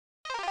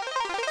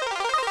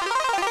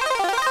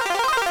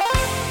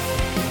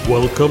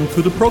Welcome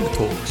to the Prog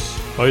Talks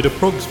by the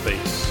Prog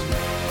Space.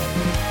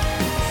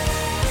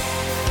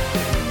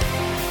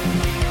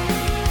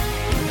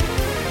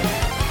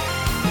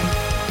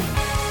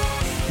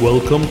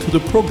 Welcome to the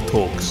Prog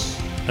Talks,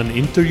 an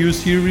interview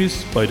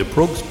series by the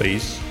Prog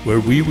Space where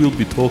we will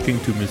be talking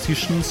to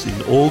musicians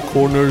in all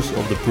corners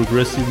of the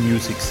progressive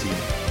music scene.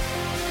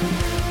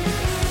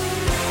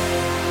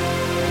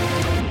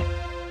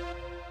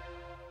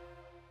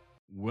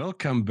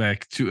 Welcome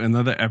back to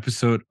another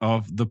episode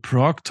of the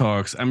Prog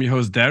Talks. I'm your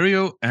host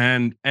Dario,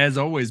 and as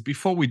always,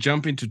 before we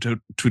jump into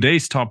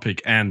today's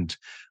topic and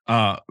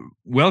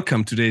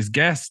welcome today's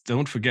guest,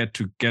 don't forget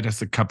to get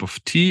us a cup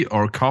of tea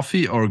or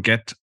coffee or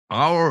get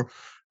our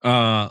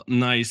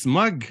nice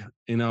mug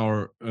in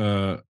our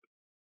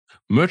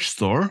merch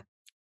store.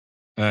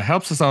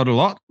 Helps us out a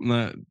lot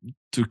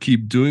to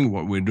keep doing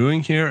what we're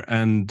doing here.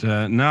 And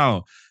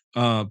now,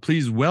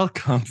 please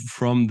welcome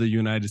from the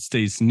United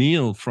States,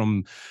 Neil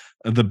from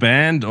the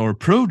band or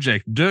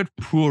project Dirt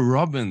Poor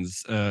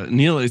Robins.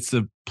 Neil, it's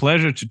a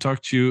pleasure to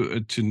talk to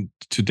you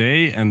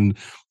today and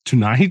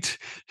tonight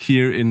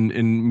here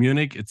in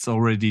Munich. It's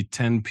already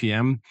 10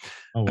 p.m.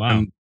 Oh, wow.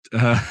 And,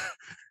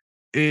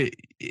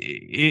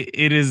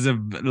 it is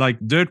like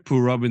Dirt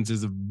Poor Robins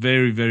is a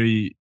very,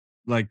 very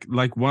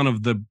like one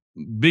of the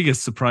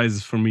biggest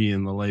surprises for me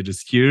in the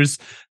latest years.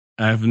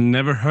 I've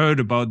never heard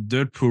about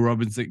Dirt Poor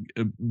Robins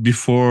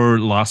before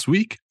last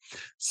week.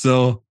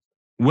 So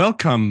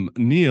welcome,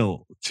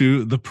 Neil,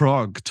 to the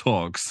Prog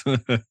Talks.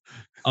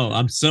 Oh,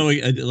 I'm so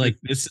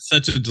this is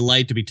such a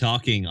delight to be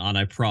talking on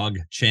a prog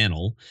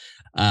channel.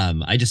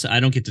 I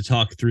don't get to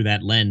talk through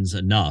that lens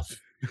enough.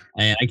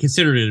 And I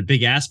consider it a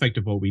big aspect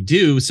of what we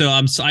do. So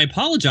I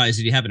apologize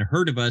if you haven't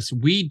heard of us.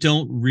 We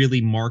don't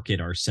really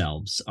market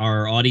ourselves.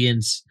 Our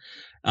audience,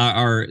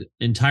 our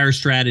entire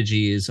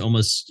strategy is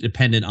almost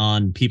dependent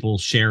on people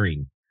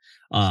sharing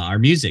our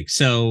music.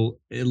 So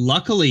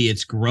luckily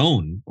it's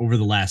grown over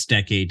the last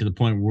decade to the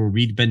point where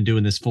we've been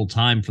doing this full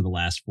time for the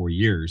last 4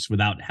 years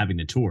without having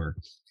to tour.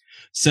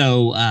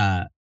 So,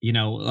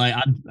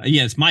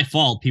 it's my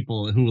fault.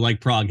 People who like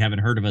prog haven't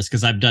heard of us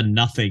because I've done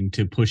nothing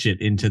to push it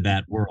into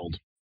that world.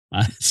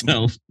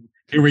 So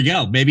here we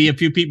go. Maybe a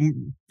few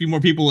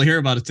more people will hear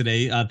about it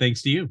today.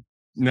 Thanks to you.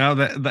 Now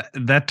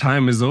that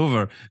time is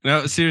over.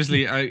 Now,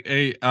 seriously,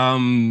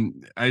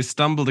 I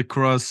stumbled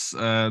across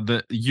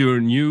your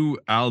new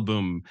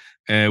album,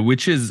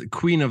 which is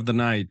Queen of the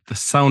Night, the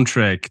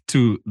soundtrack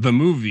to the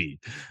movie.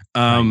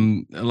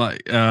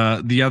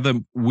 The other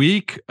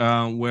week,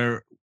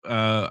 where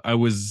I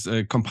was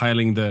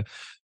compiling the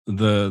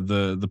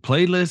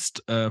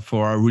playlist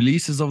for our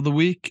releases of the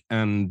week,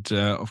 and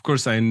of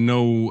course, I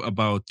know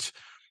about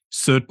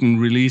certain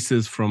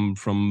releases from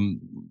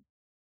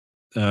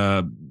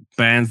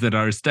bands that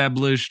are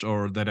established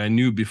or that I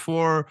knew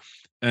before,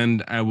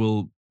 and I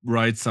will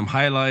write some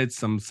highlights,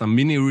 some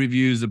mini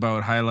reviews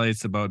about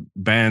highlights about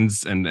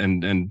bands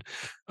and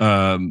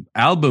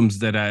albums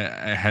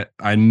that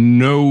I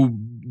know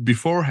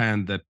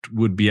beforehand that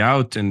would be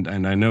out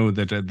and I know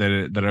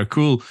that are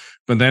cool.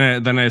 But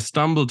then I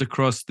stumbled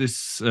across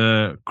this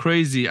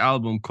crazy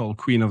album called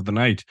Queen of the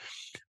Night,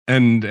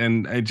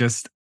 and I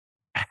just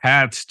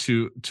had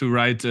to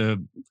write a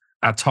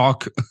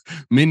talk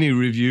mini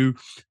review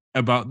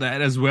about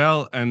that as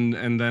well, and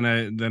then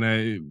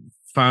I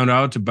found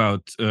out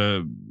about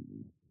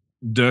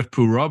Dirt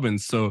Poor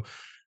Robins. So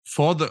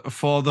for the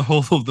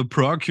whole of the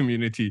prog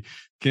community,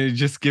 can you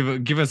just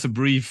give us a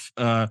brief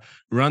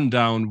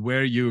rundown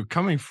where you're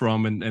coming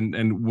from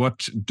and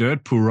what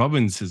Dirt Poor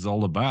Robins is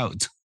all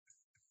about?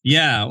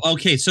 Yeah.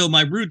 Okay. So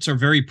my roots are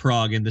very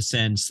prog in the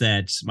sense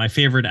that my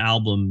favorite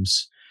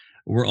albums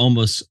were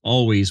almost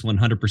always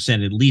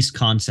 100% at least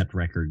concept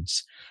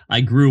records.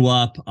 I grew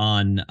up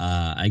on, the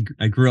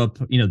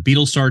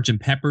Beatles'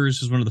 Sgt.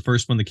 Pepper's was one of the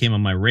first one that came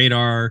on my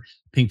radar.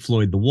 Pink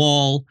Floyd, The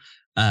Wall.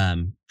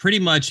 Pretty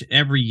much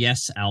every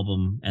Yes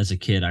album as a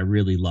kid I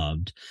really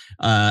loved.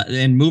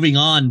 And moving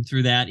on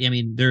through that, I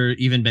mean, there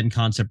even been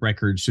concept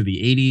records through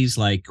the 80s,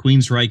 like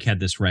Queensryche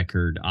had this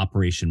record,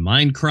 Operation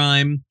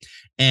Mindcrime,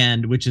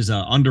 and which is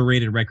an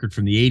underrated record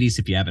from the 80s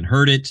if you haven't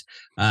heard it.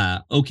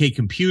 OK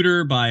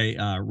Computer by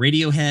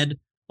Radiohead.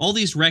 All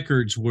these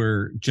records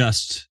were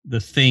just the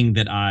thing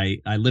that I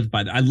lived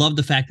by. I love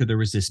the fact that there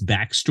was this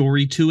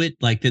backstory to it,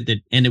 like that,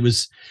 and it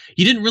was,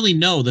 you didn't really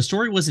know. The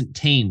story wasn't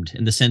tamed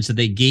in the sense that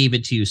they gave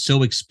it to you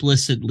so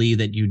explicitly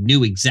that you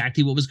knew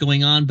exactly what was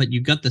going on, but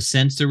you got the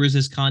sense there was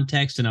this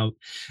context, and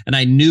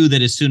I knew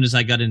that as soon as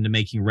I got into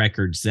making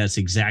records, that's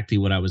exactly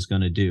what I was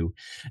going to do.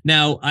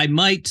 Now, I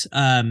might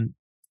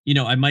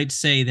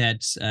say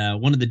that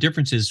one of the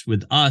differences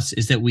with us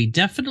is that we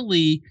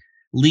definitely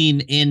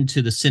lean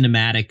into the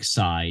cinematic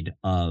side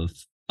of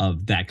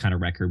that kind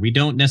of record. We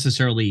don't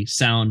necessarily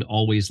sound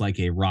always like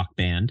a rock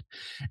band,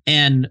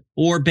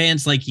 or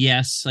bands like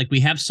Yes. Like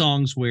we have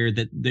songs where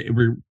that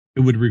it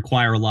would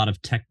require a lot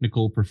of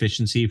technical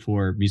proficiency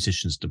for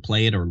musicians to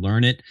play it or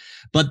learn it.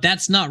 But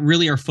that's not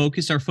really our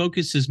focus. Our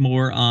focus is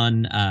more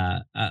on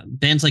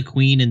bands like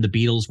Queen and the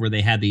Beatles, where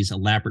they had these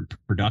elaborate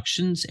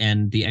productions,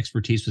 and the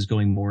expertise was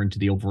going more into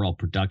the overall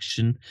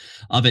production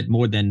of it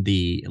more than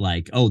the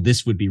like, oh,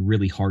 this would be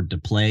really hard to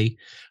play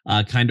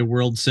kind of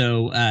world.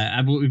 So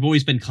we've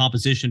always been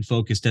composition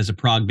focused as a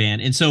prog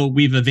band. And so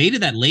we've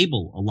evaded that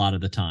label a lot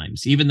of the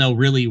times, even though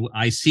really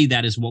I see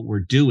that as what we're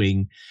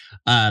doing.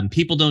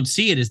 People don't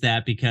see it as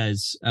that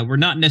because we're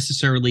not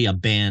necessarily a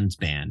band's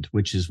band,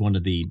 which is one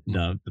of the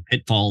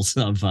pitfalls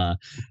of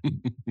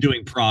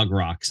doing prog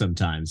rock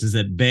sometimes, is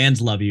that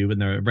bands love you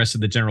and the rest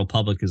of the general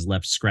public is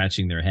left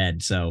scratching their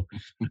head. So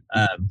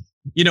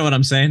you know what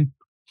I'm saying?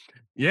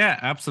 Yeah,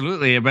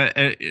 absolutely. But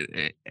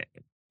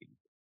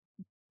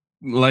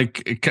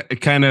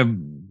kind of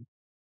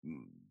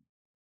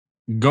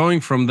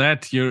going from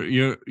that,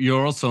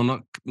 you're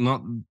also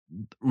not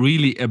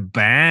really a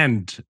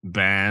band,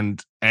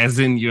 as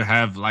in you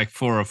have like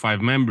 4 or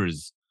 5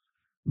 members.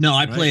 No,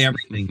 I play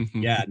everything.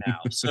 Yeah, now.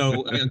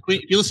 So if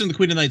you listen to the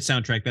Queen of the Night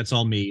soundtrack, that's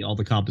all me, all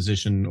the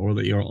composition or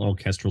the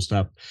orchestral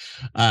stuff.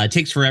 It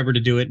takes forever to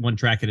do it, one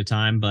track at a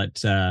time,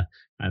 but I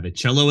have a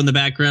cello in the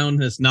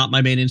background. That's not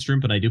my main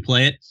instrument, but I do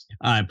play it.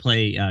 I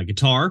play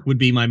guitar would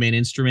be my main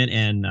instrument,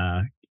 and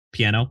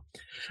piano.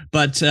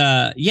 But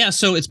yeah,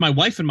 so it's my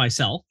wife and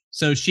myself.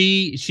 So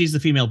she's the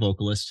female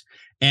vocalist,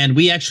 and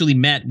we actually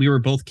met. We were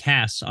both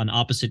cast on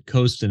opposite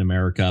coasts in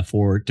America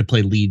to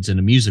play leads in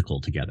a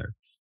musical together.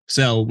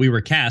 So we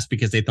were cast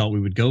because they thought we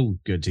would go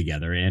good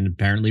together, and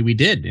apparently we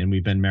did, and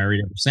we've been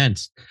married ever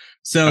since.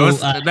 So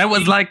that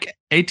was like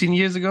 18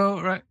 years ago,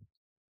 right?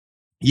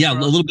 Yeah, a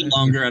little bit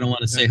longer. I don't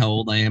want to say how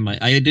old I am.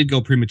 I did go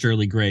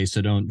prematurely gray,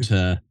 so don't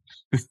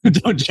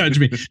don't judge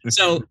me.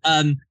 So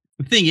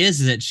the thing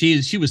is that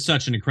she was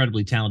such an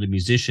incredibly talented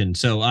musician.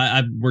 So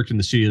I've worked in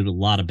the studio with a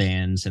lot of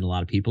bands and a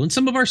lot of people, and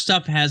some of our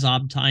stuff has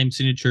odd time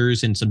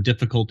signatures and some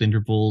difficult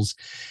intervals,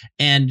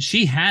 and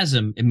she has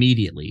them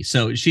immediately.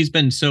 So she's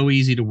been so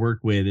easy to work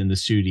with in the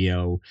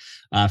studio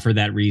for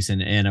that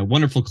reason, and a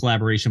wonderful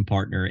collaboration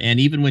partner. And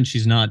even when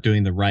she's not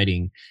doing the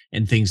writing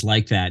and things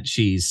like that,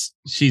 she's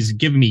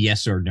giving me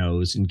yes or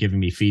no's and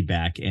giving me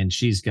feedback, and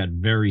she's got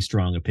very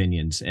strong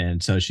opinions.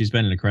 And so she's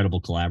been an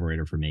incredible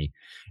collaborator for me.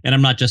 And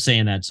I'm not just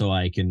saying that so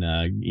I can,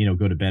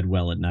 go to bed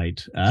well at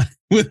night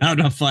without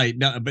a fight.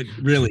 No, but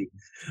really,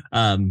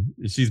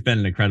 she's been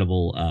an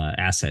incredible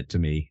asset to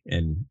me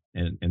in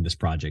this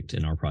project,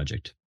 in our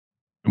project.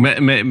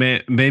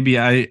 Maybe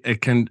I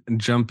can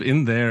jump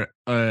in there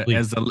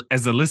as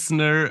a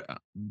listener.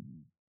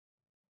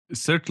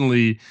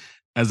 Certainly,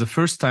 as a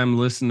first-time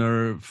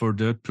listener for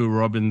Dirt Poor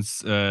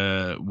Robins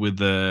with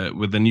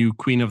the new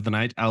Queen of the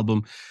Night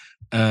album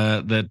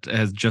that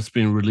has just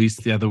been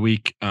released the other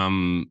week.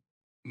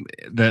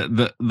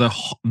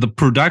 The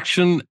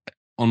production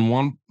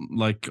on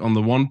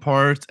the one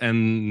part,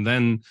 and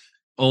then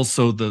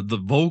also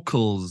the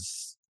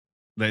vocals,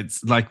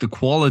 that's like the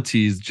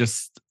quality is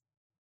just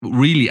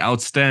really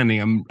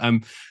outstanding.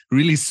 I'm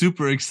really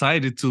super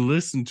excited to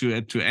listen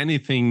to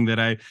anything that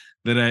I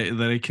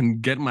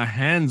can get my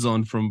hands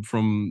on from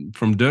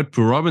Dirt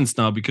Poor Robins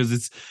now, because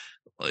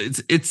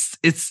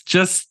it's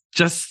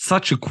just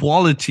such a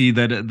quality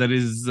that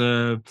is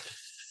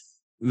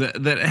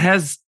that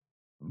has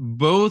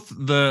both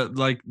the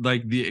like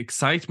the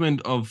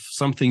excitement of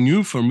something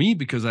new for me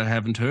because I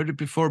haven't heard it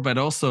before, but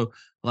also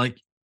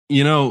like,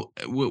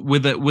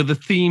 with the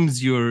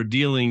themes you're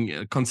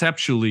dealing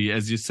conceptually,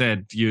 as you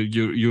said,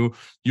 you're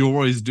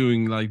always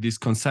doing like these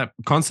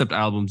concept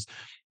albums.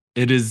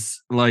 It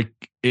is like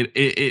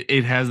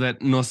it has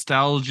that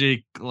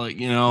nostalgic, like,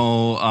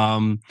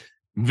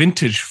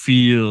 vintage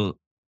feel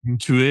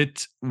to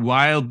it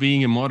while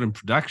being a modern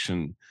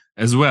production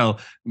as well.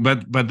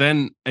 But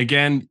then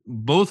again,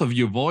 both of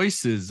your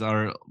voices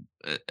are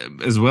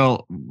as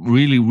well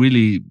really,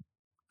 really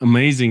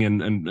amazing,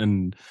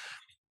 and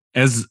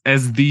as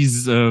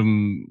these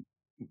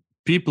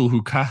people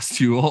who cast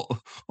you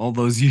all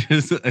those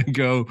years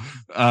ago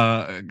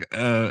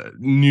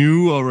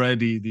knew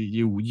already,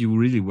 you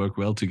really work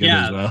well together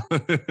as well.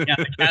 Yeah,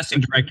 the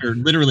casting director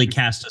literally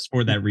cast us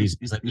for that reason.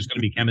 He's like, there's going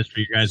to be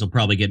chemistry, you guys will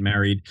probably get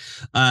married.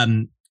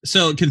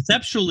 So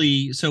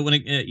conceptually, so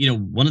when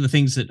one of the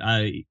things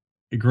that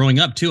growing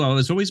up too, I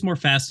was always more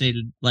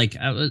fascinated.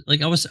 I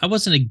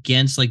wasn't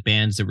against like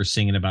bands that were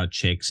singing about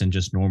chicks and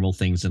just normal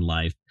things in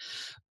life,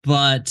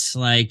 but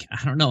like,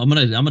 I don't know, I'm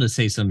gonna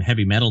say some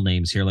heavy metal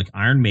names here, like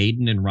Iron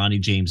Maiden and Ronnie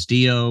James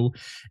Dio,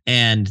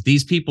 and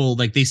these people,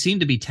 like, they seem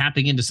to be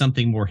tapping into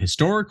something more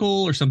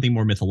historical or something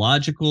more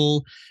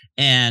mythological,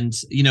 and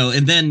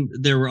and then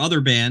there were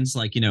other bands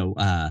like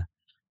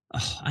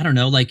I don't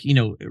know, like,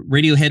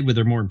 Radiohead with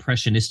their more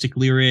impressionistic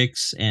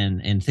lyrics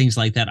and things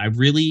like that. I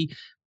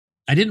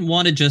didn't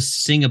want to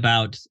just sing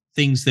about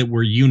things that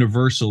were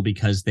universal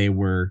because they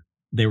were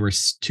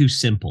too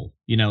simple.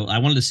 I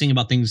wanted to sing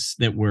about things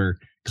that were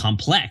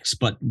complex,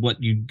 but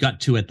what you got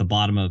to at the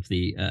bottom of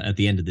the at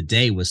the end of the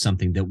day was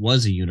something that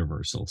was a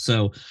universal.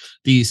 So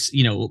these,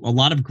 a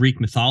lot of Greek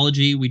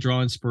mythology we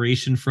draw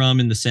inspiration from,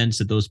 in the sense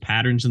that those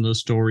patterns in those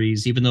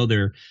stories, even though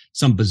there are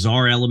some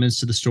bizarre elements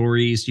to the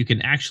stories, you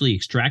can actually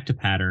extract a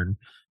pattern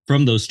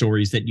from those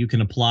stories that you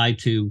can apply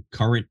to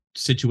current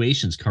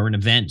situations, current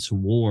events,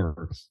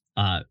 war,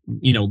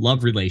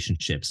 love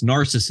relationships,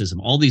 narcissism,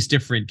 all these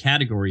different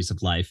categories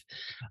of life.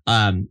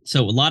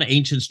 So a lot of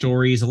ancient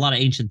stories, a lot of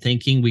ancient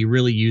thinking. We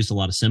really use a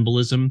lot of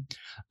symbolism.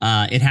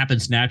 It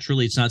happens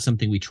naturally. It's not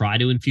something we try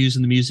to infuse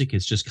in the music.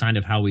 It's just kind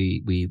of how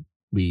we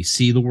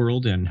see the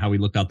world and how we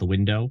look out the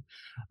window.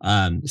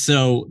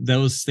 So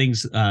those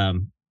things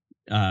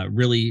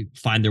really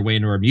find their way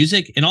into our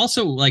music. And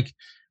also, like,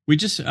 we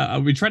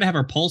try to have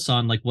our pulse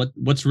on like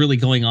what's really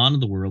going on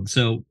in the world.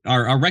 So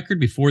our record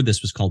before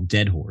this was called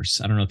Dead Horse.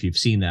 I don't know if you've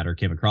seen that or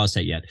came across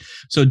that yet.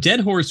 So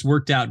Dead Horse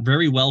worked out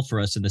very well for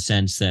us in the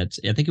sense that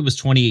I think it was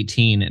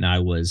 2018 and I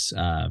was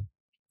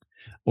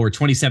or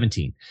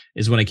 2017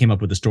 is when I came up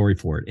with a story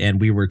for it.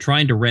 And we were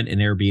trying to rent an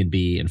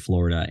Airbnb in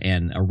Florida,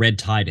 and a red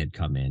tide had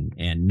come in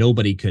and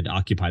nobody could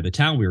occupy the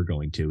town we were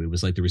going to. It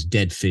was like there was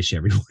dead fish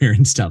everywhere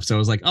and stuff. So I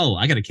was like, oh,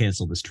 I got to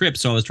cancel this trip.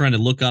 So I was trying to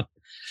look up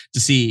to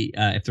see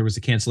if there was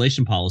a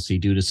cancellation policy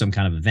due to some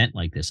kind of event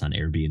like this on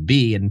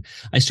Airbnb. And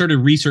I started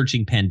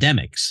researching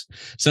pandemics.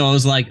 So I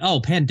was like, oh,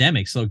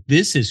 pandemics. Look,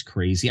 this is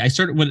crazy. I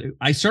started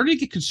to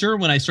get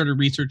concerned when I started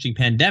researching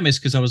pandemics,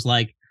 because I was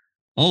like,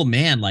 oh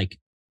man, like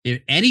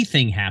if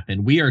anything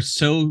happened, we're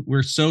so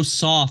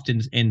soft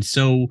and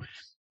so,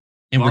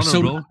 and we're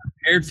so not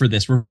prepared for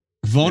this. We're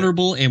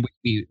vulnerable, and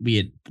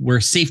we're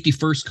a safety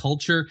first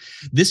culture.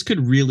 This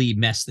could really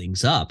mess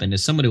things up. And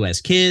as someone who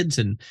has kids,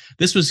 and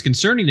this was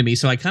concerning to me,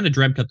 so I kind of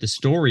dreamt up the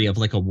story of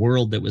like a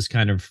world that was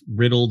kind of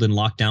riddled and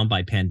locked down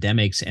by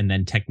pandemics, and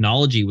then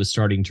technology was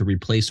starting to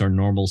replace our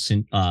normal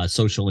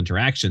social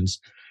interactions.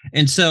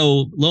 And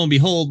so lo and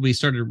behold, we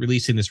started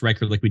releasing this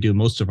record like we do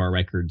most of our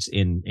records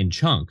in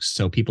chunks,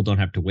 so people don't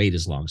have to wait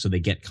as long, so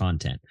they get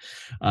content,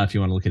 if you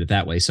want to look at it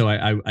that way. So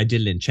I did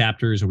it in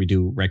chapters, or we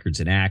do records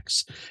in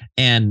acts.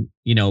 And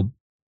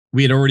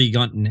we had already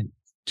gotten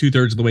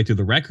 2/3 of the way through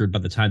the record by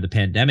the time the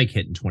pandemic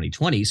hit in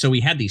 2020. So we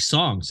had these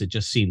songs that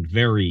just seemed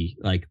very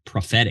like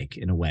prophetic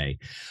in a way.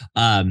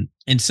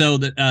 And so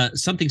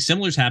something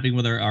similar is happening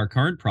with our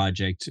current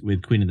project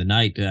with Queen of the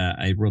Night.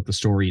 I wrote the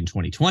story in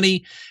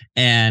 2020,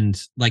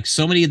 and like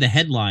so many of the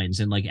headlines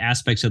and like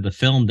aspects of the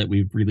film that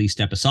we've released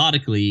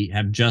episodically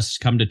have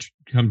just come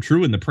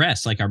true in the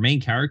press. Like our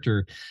main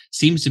character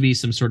seems to be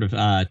some sort of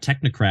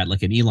technocrat,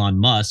 like an Elon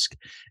Musk.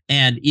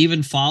 And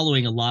even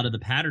following a lot of the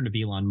pattern of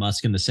Elon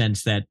Musk, in the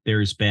sense that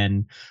there's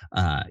been,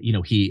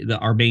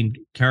 our main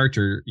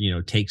character,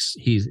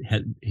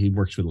 he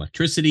works with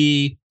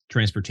electricity,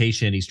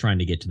 transportation. He's trying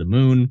to get to the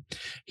moon.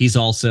 He's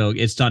also,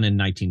 it's done in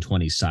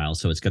 1920s style,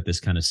 so it's got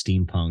this kind of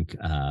steampunk,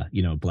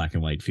 black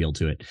and white feel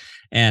to it.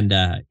 And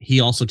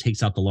he also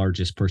takes out the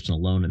largest personal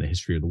loan in the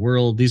history of the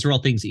world. These are all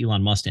things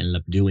Elon Musk ended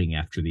up doing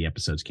after the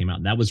episodes came out,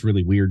 and that was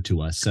really weird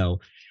to us. So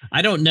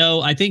I don't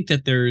know. I think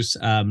that there's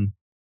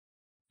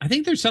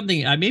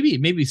something,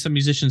 maybe some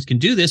musicians can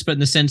do this, but in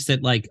the sense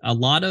that like a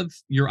lot of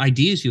your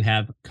ideas you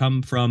have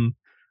come from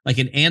like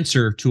an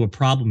answer to a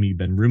problem you've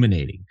been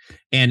ruminating.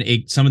 And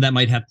some of that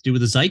might have to do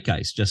with the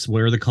zeitgeist, just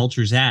where the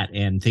culture's at,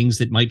 and things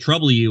that might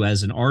trouble you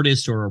as an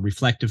artist or a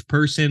reflective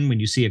person when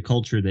you see a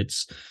culture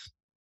that's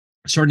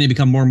starting to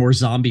become more and more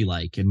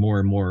zombie-like and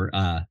more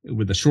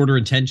with a shorter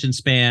attention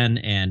span,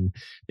 and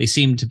they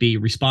seem to be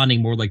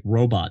responding more like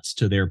robots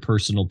to their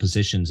personal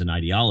positions and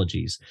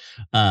ideologies.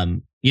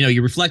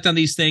 You reflect on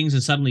these things,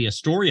 and suddenly a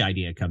story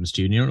idea comes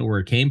to you, and you don't know where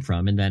it came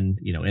from, and then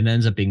it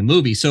ends up being a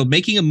movie. So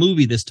making a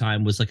movie this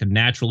time was like a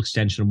natural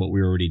extension of what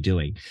we were already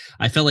doing.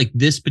 I felt like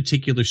this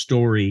particular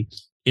story,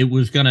 it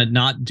was going to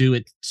not do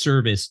it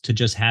service to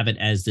just have it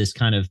as this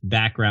kind of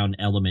background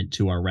element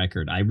to our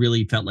record. I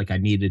really felt like I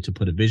needed to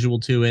put a visual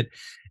to it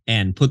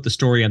and put the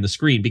story on the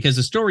screen, because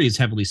the story is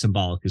heavily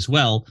symbolic as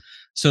well.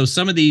 So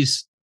some of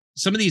these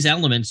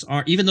elements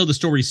are, even though the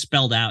story's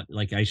spelled out,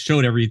 like I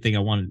showed everything I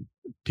wanted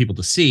people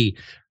to see,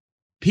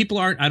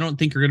 I don't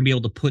think are going to be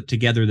able to put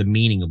together the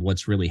meaning of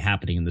what's really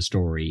happening in the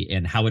story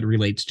and how it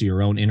relates to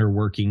your own inner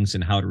workings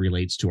and how it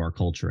relates to our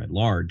culture at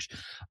large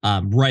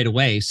right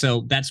away.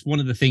 So that's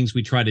one of the things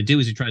we try to do,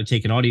 is we try to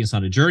take an audience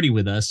on a journey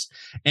with us.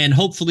 And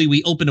hopefully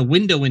we open a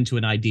window into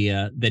an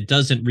idea that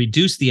doesn't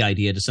reduce the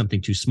idea to something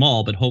too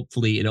small, but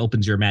hopefully it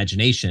opens your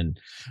imagination,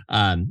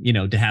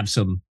 to have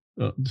some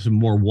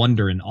more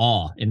wonder and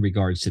awe in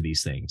regards to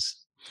these things.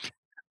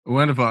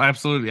 Wonderful,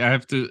 absolutely. I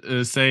have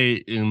to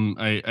say,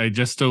 I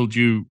just told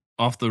you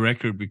off the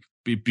record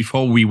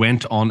before we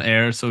went on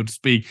air, so to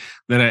speak,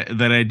 that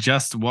I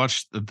just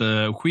watched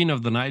the Queen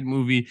of the Night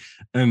movie,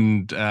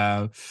 and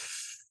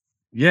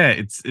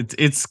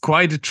it's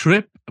quite a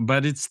trip,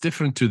 but it's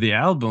different to the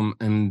album,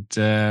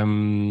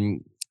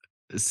 and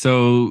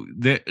so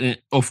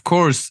of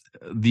course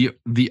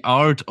the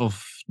art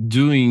of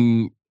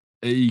doing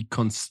a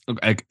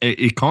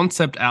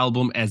concept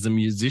album as a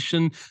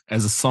musician,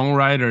 as a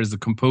songwriter, as a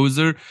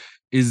composer,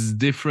 is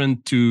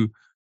different to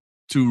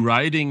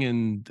writing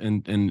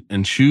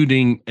and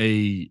shooting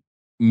a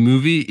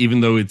movie,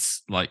 even though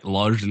it's like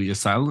largely a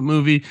silent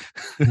movie.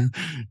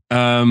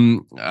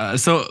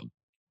 So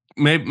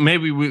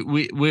maybe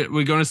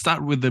we're going to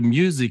start with the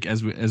music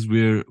as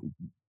we're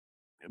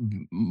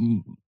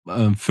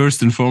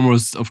first and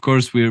foremost. Of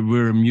course,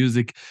 we're a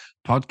music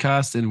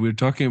podcast and we're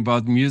talking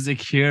about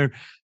music here.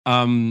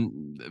 The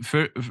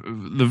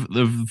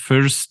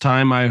first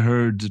time I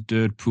heard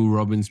Dirt Poo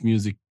Robbins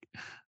music,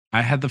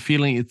 I had the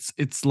feeling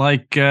it's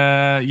like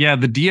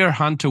the Deer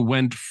Hunter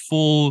went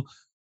full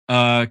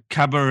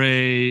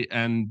cabaret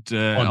and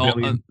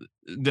down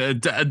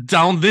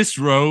this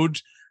road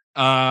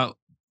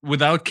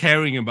without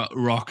caring about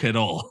rock at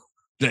all.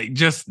 Like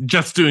just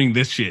doing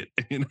this shit,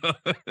 you know.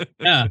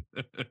 Yeah,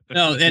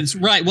 no, that's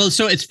right. Well,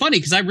 so it's funny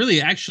because I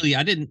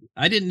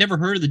didn't never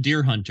heard of the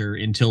Deer Hunter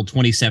until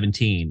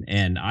 2017,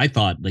 and I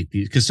thought like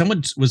because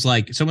someone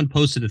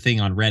posted a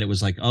thing on Reddit,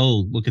 was like,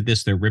 oh, look at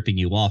this, they're ripping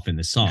you off in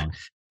this song.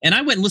 And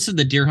I went and listened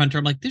to the Deer Hunter.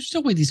 I'm like, there's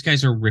no way these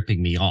guys are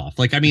ripping me off.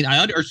 Like, I mean, I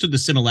understood the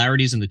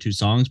similarities in the two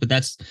songs, but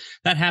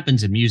that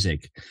happens in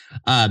music.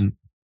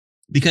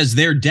 Because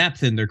their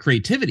depth and their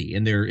creativity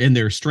and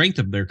their strength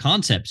of their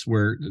concepts,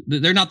 where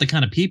they're not the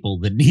kind of people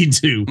that need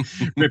to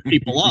rip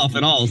people off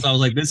at all. So I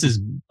was like, this is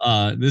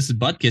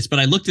butt kiss. But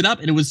I looked it up,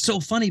 and it was so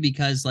funny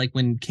because like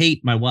when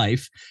Kate, my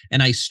wife,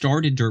 and I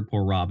started Dirt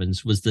Poor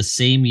Robins was the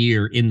same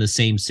year in the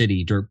same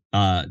city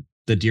the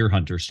Deer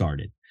Hunter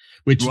started.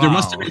 Which There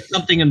must have been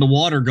something in the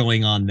water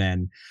going on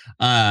then.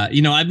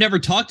 I've never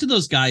talked to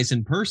those guys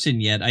in person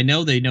yet. I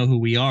know they know who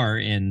we are,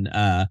 and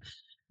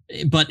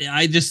but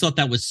I just thought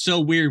that was so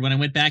weird when I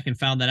went back and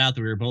found that out,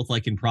 that we were both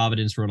like in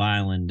Providence, Rhode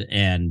Island,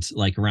 and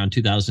like around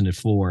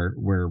 2004,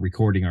 we're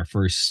recording our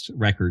first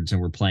records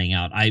and we're playing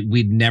out.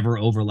 We'd never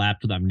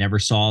overlapped with them, never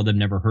saw them,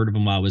 never heard of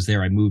them while I was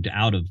there. I moved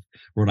out of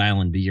Rhode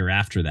Island the year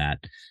after that.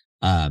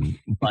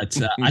 But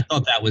I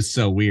thought that was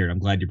so weird. I'm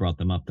glad you brought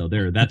them up though.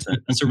 That's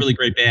a really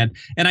great band.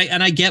 And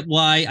I get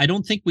why. I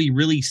don't think we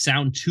really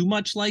sound too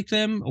much like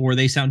them, or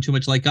they sound too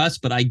much like us,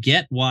 but I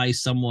get why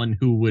someone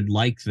who would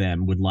like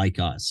them would like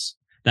us.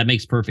 That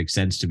makes perfect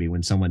sense to me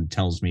when someone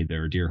tells me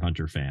they're a Deer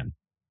Hunter fan.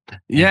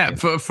 Yeah,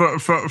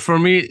 for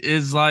me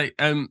is like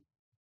I'm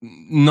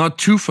not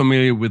too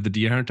familiar with the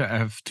Deer Hunter, I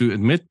have to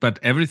admit, but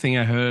everything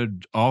I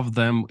heard of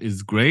them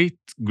is great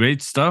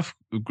stuff,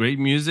 great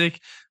music.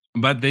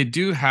 But they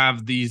do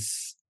have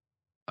these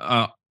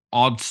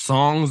odd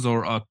songs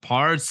or odd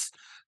parts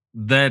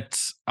that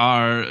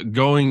are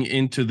going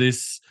into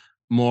this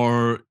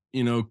more,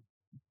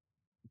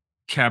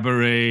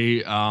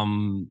 cabaret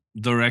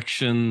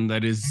direction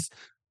that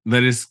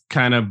is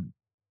kind of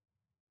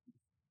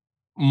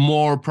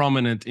more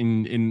prominent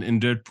in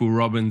Dirt Poor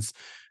Robbins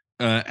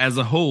as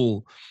a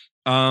whole.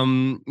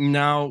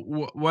 Now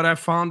what I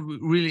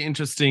found really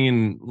interesting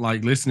in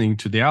like listening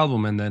to the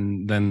album and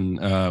then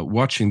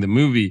watching the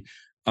movie,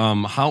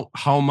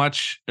 how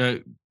much of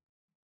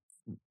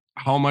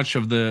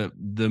the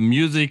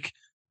music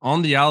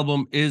on the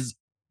album is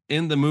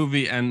in the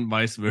movie and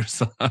vice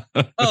versa.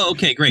 Oh,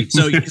 okay, great.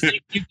 So you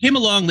came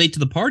along late to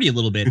the party a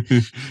little bit.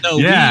 So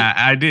yeah,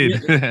 I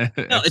did.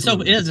 No,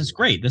 it's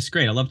great. That's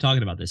great. I love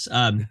talking about this.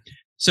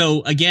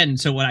 So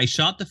when I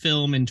shot the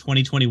film in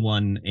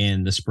 2021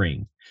 in the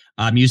spring,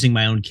 I'm using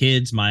my own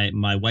kids.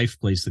 My wife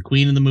plays the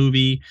queen in the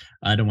movie.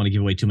 I don't want to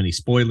give away too many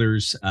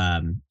spoilers.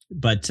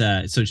 But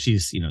so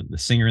she's, the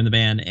singer in the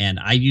band, and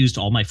I used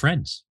all my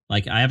friends.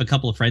 Like I have a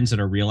couple of friends that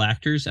are real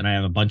actors, and I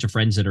have a bunch of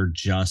friends that are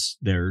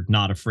they're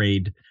not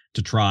afraid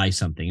to try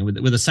something.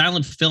 And with a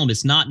silent film,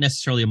 it's not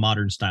necessarily a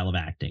modern style of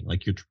acting.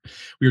 Like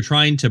we were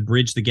trying to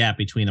bridge the gap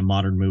between a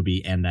modern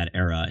movie and that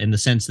era, in the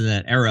sense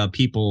that era,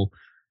 people,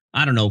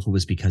 I don't know if it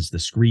was because the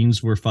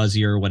screens were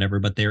fuzzier or whatever,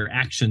 but their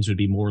actions would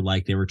be more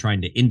like they were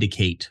trying to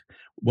indicate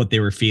what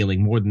they were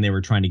feeling more than they were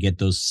trying to get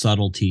those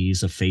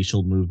subtleties of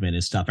facial movement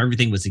and stuff.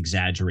 Everything was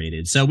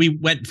exaggerated. So we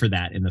went for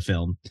that in the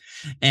film,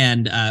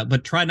 and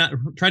but try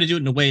to do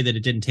it in a way that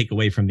it didn't take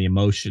away from the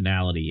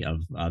emotionality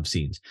of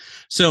scenes.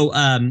 So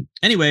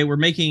anyway, we're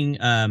making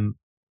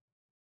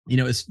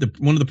it's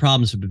one of the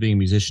problems of being a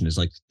musician is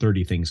like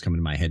 30 things come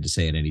into my head to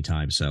say at any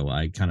time. So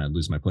I kind of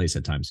lose my place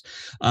at times.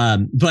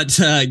 But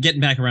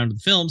getting back around to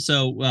the film.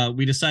 So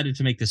we decided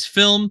to make this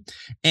film,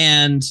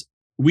 and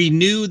we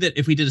knew that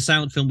if we did a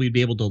silent film, we'd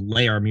be able to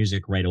lay our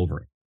music right over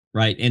it.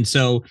 Right. And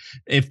so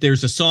if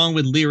there's a song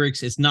with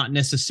lyrics, it's not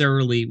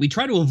necessarily, we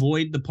try to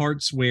avoid the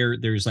parts where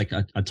there's like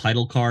a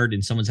title card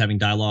and someone's having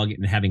dialogue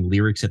and having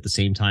lyrics at the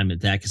same time at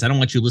that, because I don't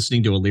want you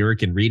listening to a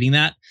lyric and reading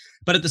that.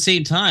 But at the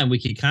same time, we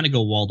could kind of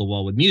go wall to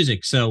wall with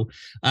music. So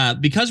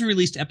because we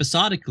released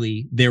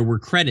episodically, there were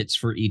credits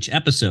for each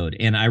episode.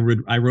 And I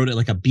wrote it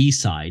like a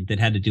B-side that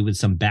had to do with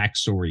some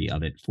backstory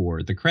of it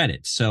for the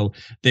credits. So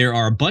there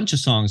are a bunch of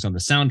songs on the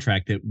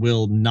soundtrack that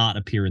will not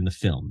appear in the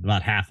film,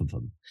 about half of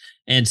them.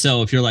 And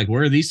so if you're like,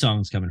 where are these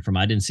songs coming from?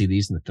 I didn't see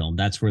these in the film.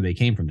 That's where they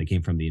came from. They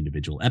came from the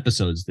individual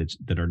episodes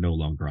that are no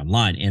longer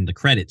online and the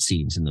credit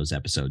scenes in those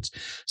episodes.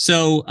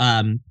 So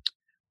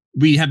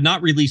we have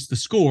not released the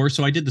score.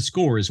 So I did the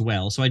score as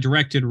well. So I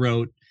directed,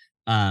 wrote,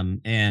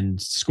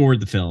 and scored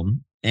the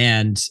film.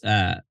 And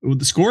the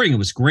scoring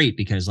was great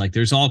because like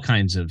there's all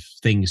kinds of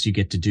things you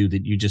get to do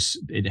that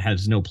it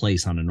has no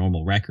place on a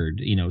normal record.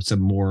 You know,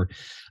 some more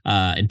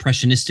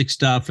impressionistic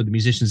stuff for the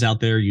musicians out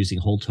there using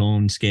whole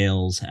tone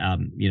scales.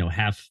 You know,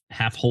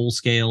 half whole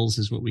scales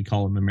is what we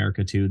call them in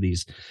America too.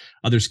 These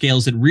other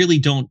scales that really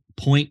don't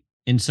point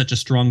in such a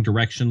strong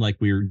direction like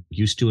we're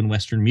used to in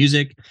Western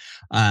music.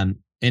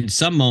 In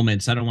some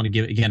moments, I don't want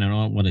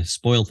to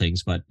spoil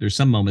things, but there's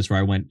some moments where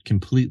I went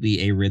completely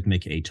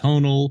arrhythmic,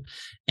 atonal,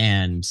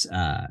 and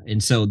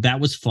so that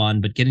was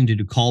fun. But getting to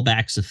do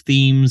callbacks of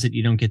themes that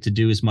you don't get to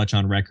do as much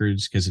on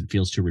records because it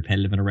feels too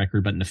repetitive in a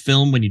record. But in a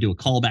film, when you do a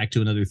callback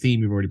to another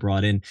theme you've already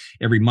brought in,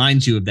 it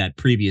reminds you of that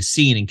previous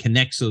scene and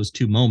connects those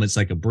two moments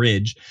like a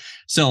bridge.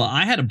 So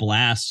I had a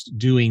blast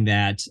doing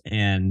that,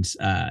 and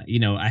you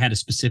know, I had a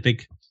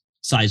specific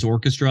size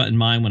orchestra in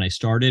mind when I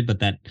started,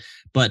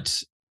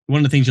 but one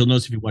of the things you'll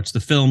notice if you watch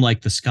the film,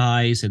 like the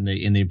skies and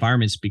the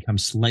environments become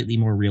slightly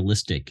more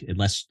realistic and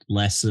less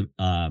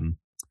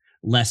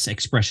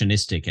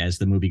expressionistic as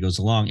the movie goes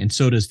along. And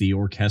so does the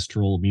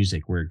orchestral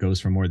music, where it goes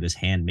from more of this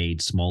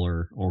handmade,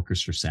 smaller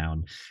orchestra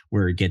sound,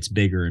 where it gets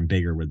bigger and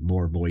bigger with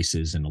more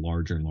voices and a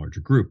larger and larger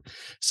group.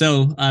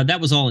 So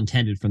that was all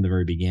intended from the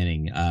very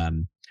beginning.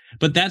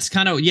 But that's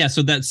kind of,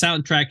 so that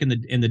soundtrack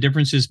and the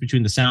differences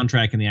between the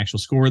soundtrack and the actual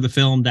score of the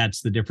film,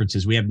 that's the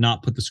differences. We have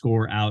not put the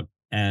score out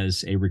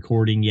as a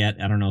recording yet.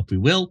 I don't know if we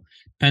will.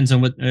 Depends on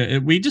what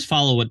we just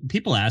follow what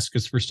people ask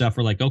us for stuff.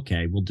 We're like,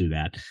 okay, we'll do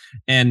that.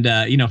 And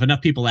you know, if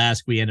enough people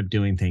ask, we end up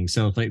doing things.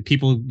 So if like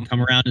people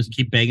come around and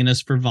keep begging us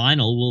for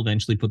vinyl, we'll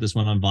eventually put this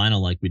one on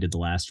vinyl like we did the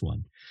last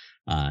one.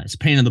 It's a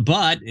pain in the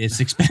butt. It's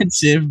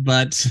expensive,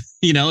 but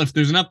you know, if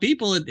there's enough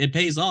people, it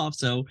pays off.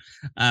 So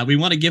we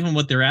want to give them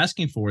what they're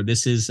asking for.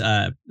 This is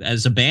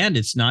as a band,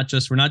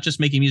 we're not just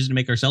making music to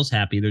make ourselves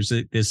happy. There's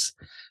this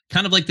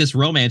kind of like this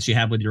romance you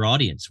have with your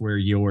audience where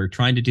you're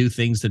trying to do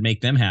things that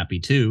make them happy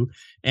too,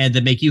 and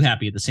that make you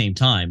happy at the same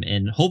time.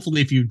 And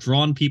hopefully if you've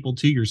drawn people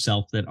to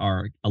yourself that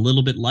are a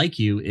little bit like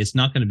you, it's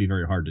not going to be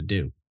very hard to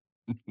do.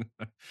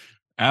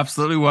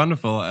 Absolutely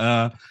wonderful.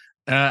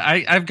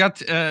 I've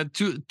got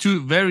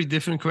two very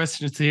different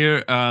questions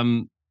here.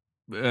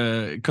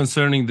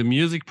 Concerning the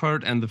music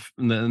part and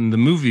the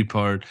movie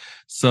part.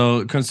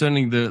 So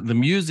concerning the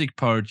music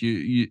part,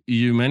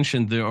 you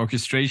mentioned the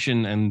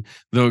orchestration, and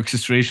the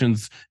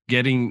orchestration's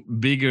getting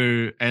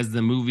bigger as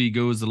the movie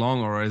goes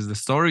along or as the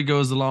story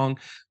goes along,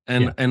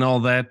 and all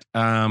that.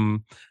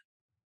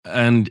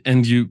 And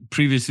you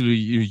previously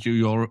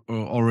you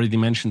already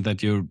mentioned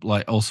that you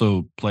like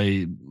also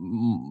play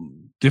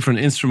different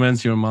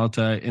instruments. You're a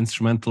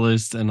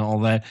multi-instrumentalist and all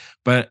that,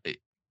 but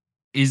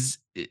is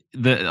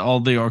all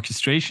the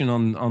orchestration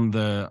on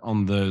the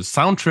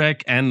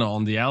soundtrack and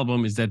on the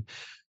album, is that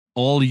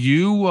all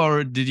you,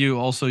 or did you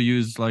also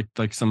use like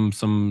some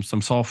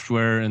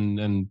software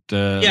and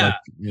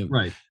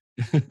right?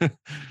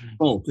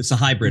 Both. It's a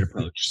hybrid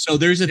approach. So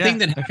there's a thing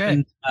that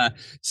happened.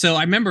 So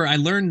I remember I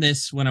learned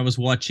this when I was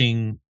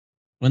watching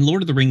when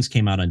Lord of the Rings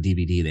came out on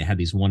DVD. They had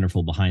these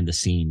wonderful behind the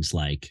scenes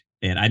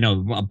and I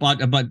know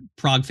but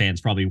Prog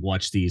fans probably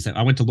watch these.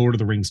 I went to Lord of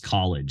the Rings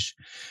College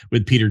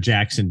with Peter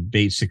Jackson,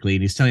 basically,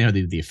 and he's telling you how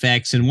they did the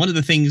effects. And one of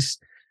the things,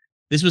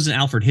 this was an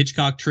Alfred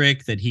Hitchcock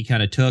trick that he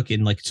kind of took.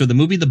 And so the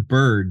movie The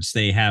Birds,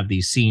 they have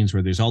these scenes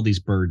where there's all these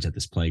birds at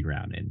this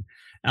playground. And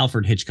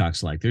Alfred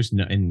Hitchcock's like, there's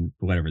no, in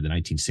whatever, the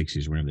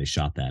 1960s, whenever they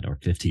shot that, or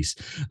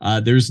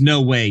 50s, there's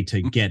no way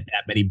to get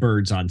that many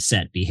birds on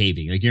set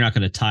behaving. Like, you're not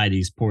going to tie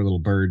these poor little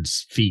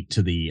birds' feet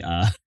to the,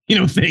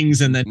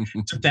 things, and then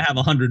to have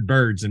 100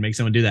 birds and make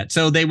someone do that.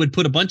 So they would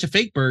put a bunch of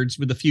fake birds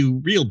with a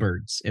few real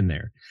birds in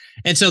there.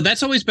 And so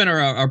that's always been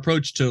our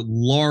approach to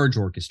large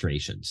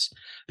orchestrations,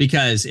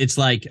 because it's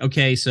like,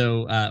 okay,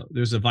 so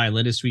there's a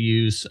violinist we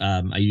use,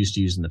 I used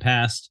to use in the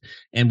past,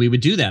 and we would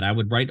do that. I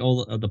would write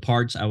all of the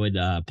parts. I would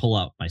pull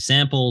out my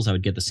samples. I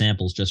would get the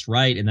samples just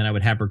right. And then I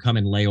would have her come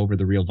and lay over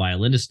the real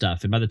violinist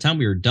stuff. And by the time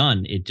we were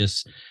done,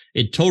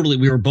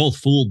 we were both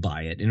fooled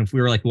by it. And if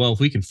we were like, well, if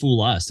we can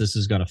fool us, this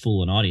is going to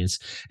fool an audience.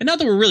 And not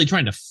that we're really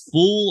trying to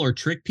fool or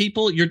trick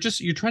people. You're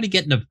trying to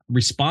get a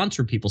response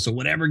from people. So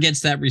whatever gets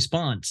that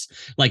response,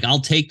 like,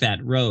 I'll take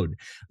that road.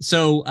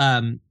 So,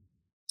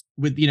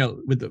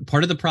 with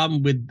part of the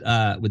problem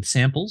with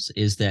samples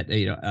is that,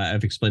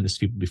 I've explained this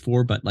to people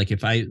before, but like,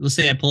 let's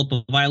say I pull up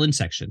a violin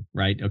section,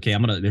 right? Okay,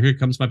 here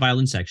comes my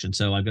violin section.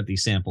 So I've got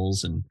these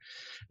samples, and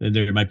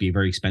there might be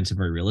very expensive,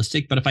 very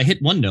realistic. But if I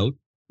hit one note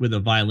with a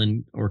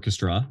violin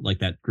orchestra like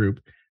that group,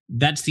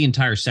 that's the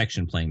entire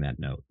section playing that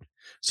note.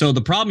 So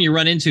the problem you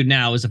run into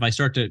now is if I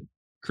start to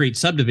create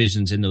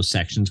subdivisions in those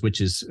sections,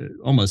 which is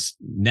almost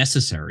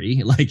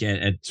necessary, like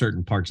at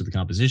certain parts of the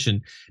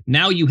composition,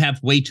 now you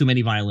have way too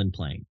many violins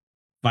playing,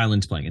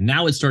 and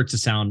now it starts to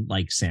sound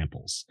like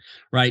samples,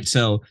 right?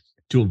 So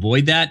to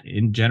avoid that,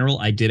 in general,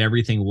 I did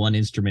everything one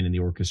instrument in the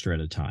orchestra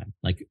at a time,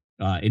 like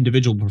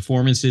individual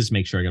performances,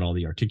 make sure I got all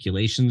the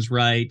articulations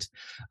right,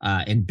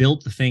 and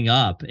built the thing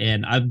up.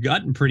 And I've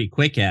gotten pretty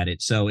quick at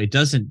it. So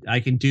I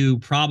can do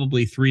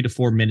probably 3 to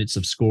 4 minutes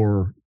of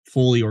score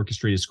fully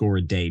orchestrated score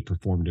a day,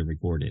 performed and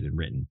recorded and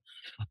written.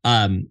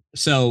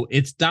 So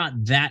it's not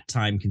that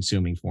time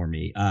consuming for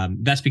me.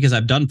 That's because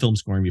I've done film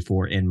scoring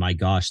before, and my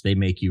gosh, they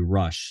make you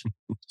rush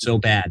so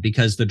bad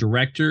because the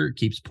director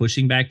keeps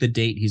pushing back the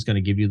date he's going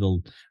to give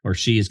you or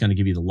she is going to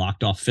give you the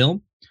locked off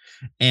film.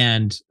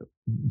 And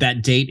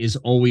that date is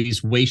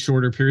always way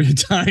shorter period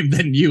of time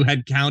than you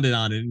had counted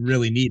on and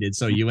really needed.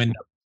 So you end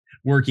up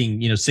working,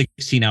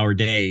 16-hour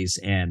days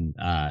and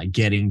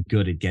getting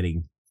good at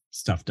getting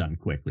stuff done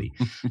quickly.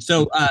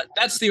 So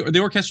that's the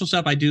orchestral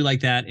stuff. I do like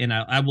that, and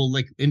I will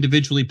like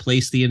individually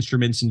place the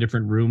instruments in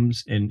different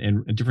rooms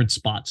and different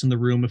spots in the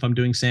room if I'm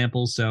doing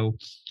samples. So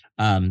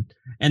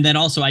and then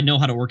also I know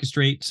how to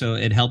orchestrate, so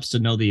it helps to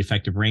know the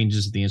effective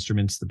ranges of the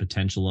instruments, the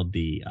potential of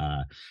the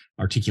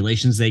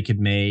articulations they could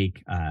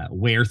make,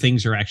 where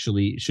things are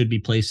actually should be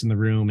placed in the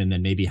room, and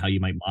then maybe how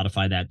you might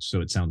modify that so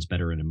it sounds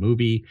better in a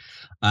movie.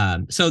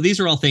 So these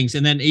are all things.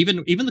 And then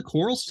even the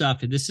choral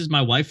stuff, this is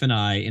my wife and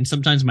I, and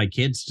sometimes my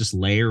kids, just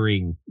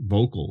layering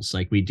vocals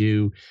like we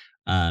do.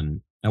 At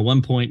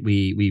one point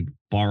we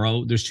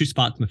borrow, there's 2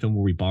 spots in the film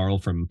where we borrow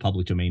from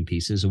public domain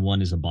pieces, and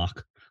one is a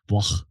Bach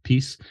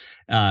piece,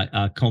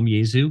 Comme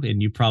Jesu, and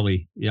you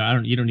probably, you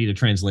don't need a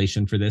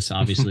translation for this,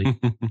 obviously.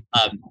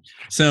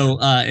 So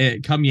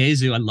Come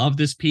Jesu, I love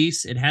this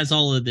piece. It has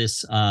all of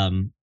this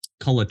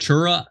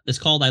coloratura, it's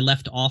called. I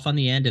left off on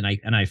the end,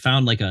 and I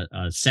found like a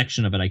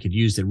section of it I could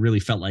use that really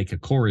felt like a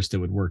chorus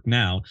that would work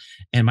now.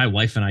 And my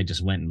wife and I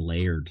just went and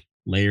layered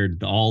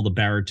all the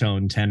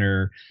baritone,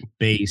 tenor,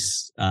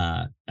 bass,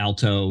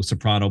 alto,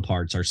 soprano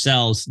parts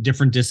ourselves,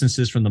 different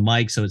distances from the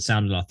mic, so it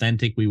sounded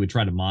authentic. We would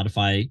try to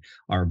modify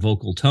our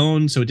vocal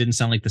tone so it didn't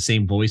sound like the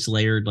same voice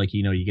layered, like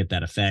you get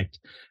that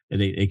effect.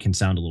 It can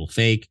sound a little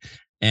fake.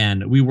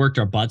 And we worked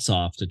our butts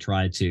off to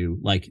try to,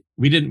 like,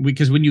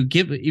 because when you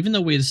give, even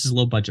though this is a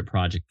low budget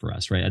project for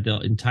us, right? The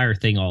entire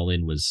thing all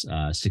in was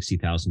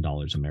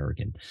 $60,000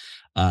 American.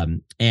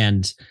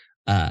 And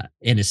I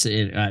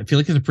feel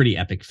like it's a pretty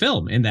epic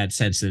film in that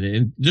sense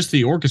that just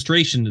the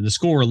orchestration and the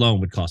score alone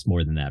would cost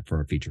more than that for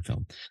a feature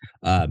film.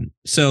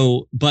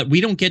 But we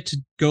don't get to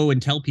go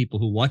and tell people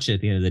who watch it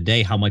at the end of the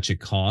day how much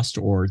it cost,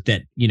 or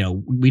that,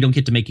 we don't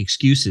get to make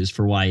excuses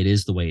for why it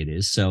is the way it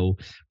is. So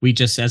we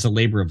just, as a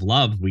labor of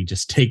love, we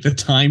just take the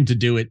time to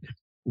do it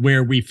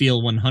where we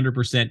feel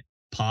 100%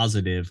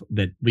 positive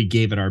that we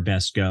gave it our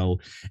best go,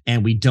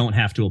 and we don't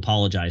have to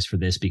apologize for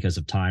this because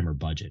of time or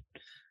budget.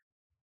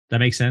 That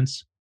makes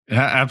sense?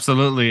 Yeah,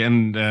 absolutely.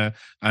 And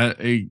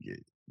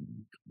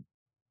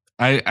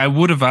I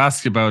would have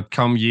asked about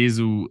Come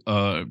Jesu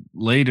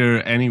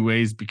later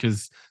anyways,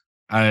 because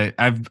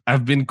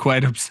I've been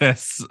quite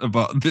obsessed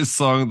about this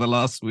song the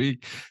last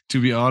week,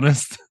 to be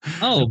honest.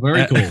 Oh,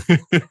 very cool.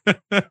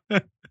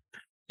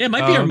 It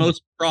might be our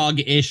most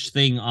prog-ish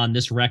thing on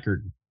this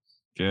record.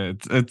 Yeah,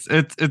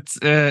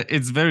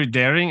 it's very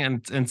daring,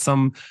 and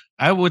some,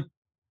 I would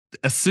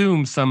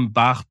assume some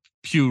Bach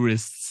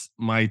purists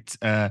might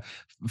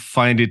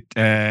find it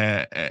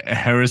a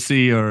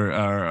heresy or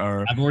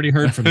I've already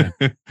heard from them.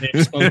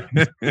 They've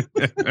spoken.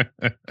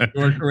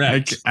 You're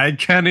correct. I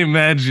can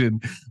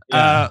imagine.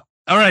 Yeah.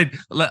 All right,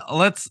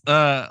 let's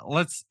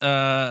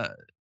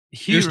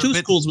There's 2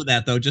 schools with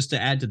that, though, just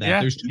to add to that.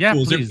 Yeah, There's 2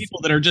 schools. Please. There's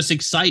people that are just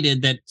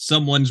excited that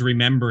someone's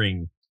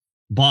remembering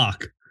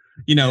Bach,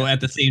 at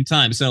the same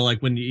time. So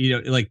like when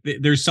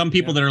there's some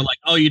people that are like,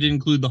 oh, you didn't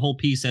include the whole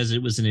piece as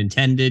it was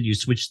intended, you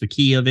switched the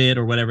key of it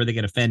or whatever, they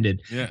get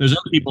offended. Yeah. There's other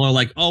people who are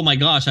like, oh my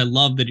gosh, I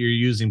love that you're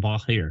using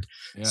Bach here.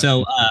 Yeah.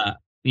 So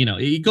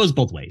it goes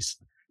both ways.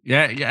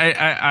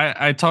 Yeah,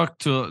 I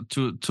talked to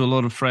a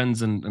lot of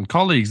friends and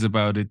colleagues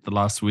about it the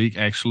last week,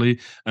 actually,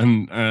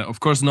 and of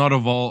course not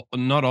all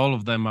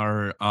of them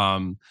are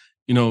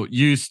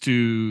used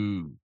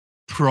to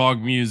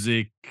prog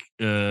music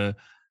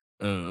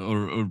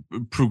or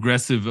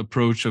progressive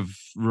approach of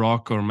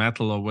rock or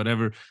metal or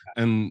whatever.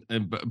 And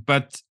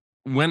but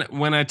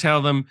when I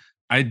tell them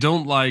I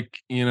don't like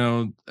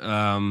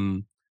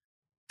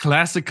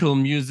classical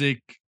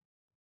music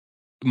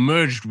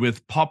merged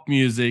with pop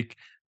music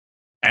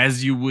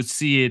as you would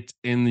see it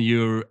in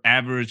your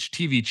average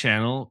TV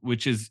channel,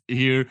 which is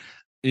here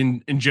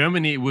in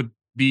Germany, it would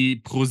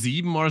be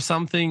Pro7 or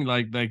something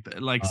like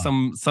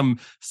some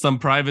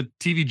private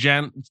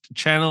TV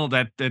channel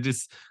that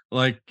is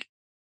like,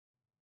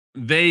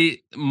 they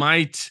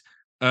might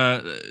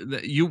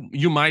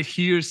you might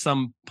hear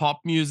some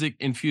pop music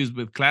infused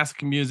with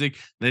classical music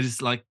that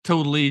is like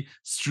totally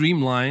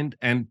streamlined,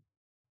 and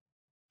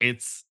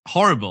it's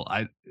horrible.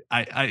 I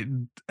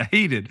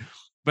hate it.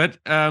 But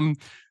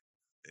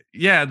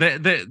yeah, I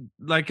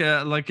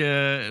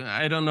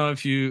don't know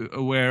if you're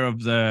aware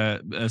of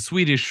the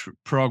Swedish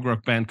prog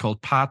rock band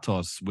called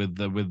Pathos with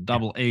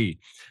double A,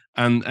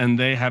 and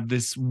they have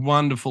this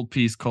wonderful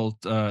piece called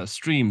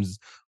Streams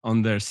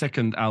on their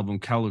second album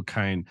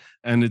Kallocain,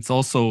 and it's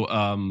also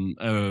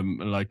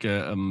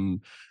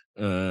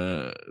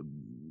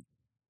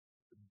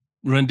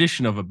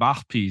rendition of a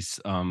Bach piece.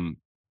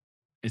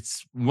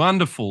 It's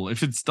wonderful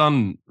if it's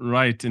done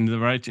right, in the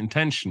right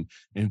intention,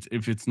 and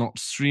if it's not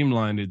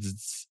streamlined,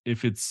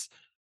 if it's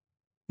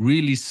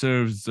really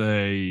serves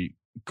a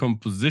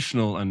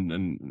compositional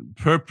and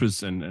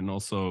purpose, and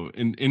also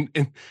in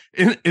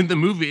the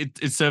movie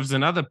it serves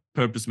another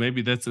purpose.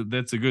 Maybe that's a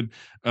good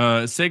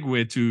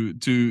segue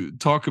to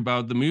talk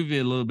about the movie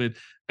a little bit,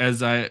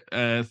 as I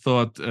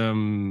thought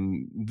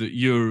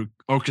your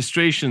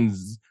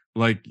orchestrations,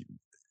 like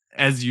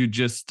as you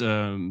just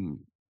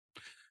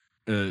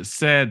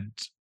said,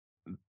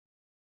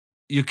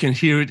 you can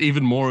hear it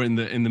even more in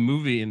the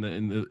movie,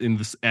 in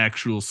this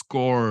actual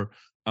score,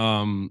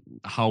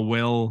 how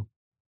well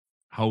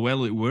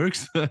it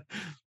works,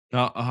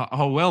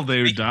 how well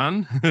they're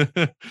done.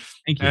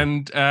 Thank you.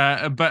 And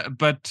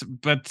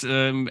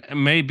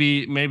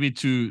maybe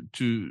to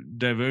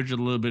diverge a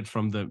little bit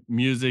from the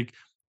music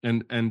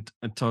and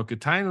talk a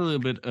tiny little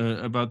bit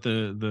about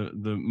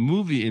the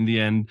movie in the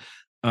end.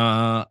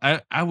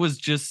 I was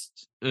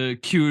just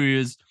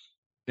curious,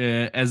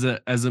 as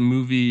a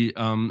movie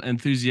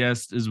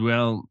enthusiast as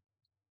well,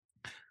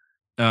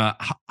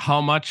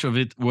 how much of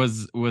it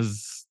was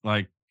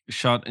like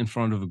shot in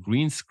front of a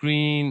green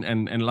screen,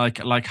 and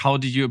like how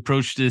did you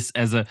approach this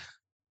as a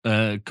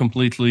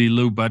completely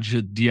low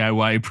budget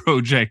DIY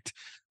project,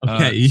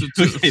 Okay.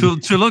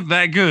 to look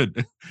that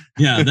good?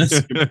 Yeah, that's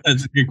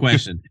a good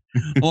question.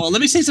 Well,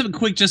 let me say something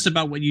quick just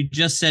about what you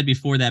just said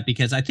before that,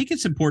 because I think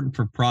it's important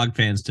for prog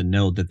fans to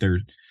know that they're,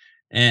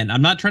 and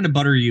I'm not trying to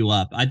butter you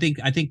up. I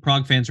think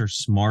prog fans are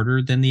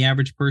smarter than the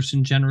average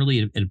person generally.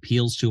 It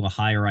appeals to a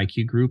higher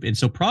IQ group. And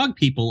so prog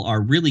people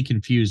are really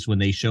confused when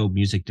they show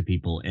music to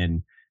people,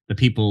 and the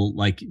people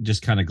like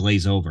just kind of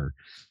glaze over.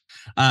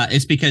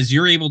 It's because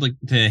you're able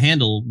to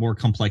handle more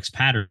complex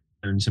patterns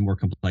and more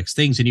complex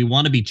things, and you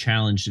want to be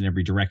challenged in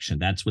every direction.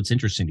 That's what's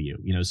interesting to you,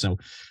 you know. So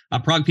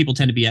prog people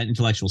tend to be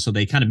intellectual, so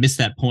they kind of miss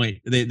that point.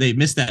 They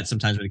miss that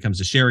sometimes when it comes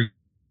to sharing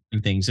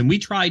things, and I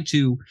try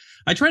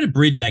to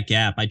bridge that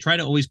gap. I try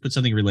to always put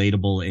something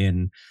relatable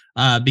in,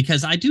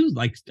 because I do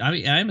like, I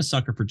am a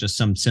sucker for just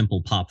some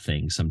simple pop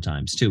things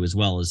sometimes too, as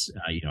well as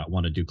you know, I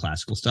want to do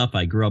classical stuff.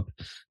 I grew up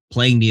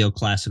playing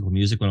neoclassical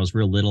music. When I was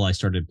real little, I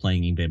started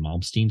playing Yngwie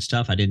Malmsteen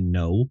stuff. I didn't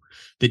know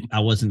that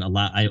I wasn't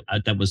allowed.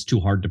 That was too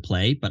hard to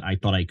play, but I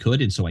thought I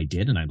could, and so I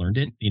did, and I learned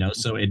it. You know,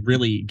 so it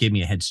really gave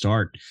me a head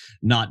start,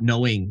 not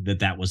knowing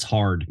that was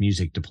hard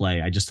music to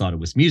play. I just thought it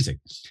was music.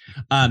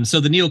 So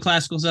the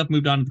neoclassical stuff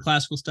moved on to the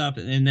classical stuff,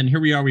 and then here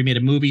we are. We made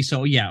a movie.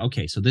 So yeah,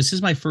 okay. So this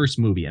is my first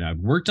movie, and I've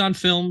worked on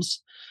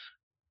films.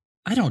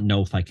 I don't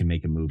know if I can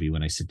make a movie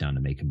when I sit down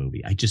to make a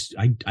movie.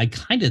 I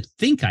kind of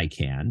think I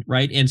can,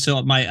 right? And so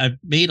I've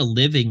made a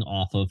living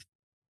off of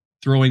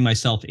throwing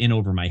myself in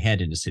over my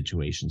head into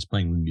situations,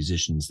 playing with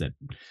musicians that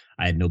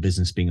I had no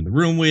business being in the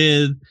room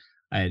with.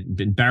 I had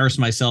embarrassed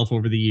myself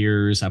over the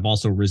years. I've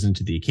also risen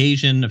to the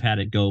occasion. I've had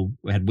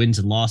wins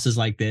and losses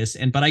like this.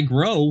 But I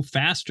grow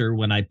faster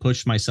when I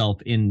push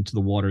myself into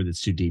the water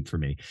that's too deep for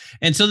me.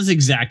 And so this is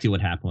exactly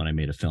what happened when I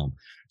made a film.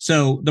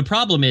 So the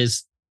problem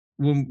is,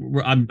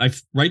 when I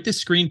write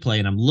this screenplay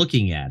and I'm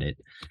looking at it,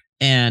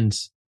 and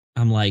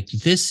I'm like,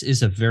 this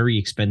is a very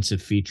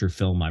expensive feature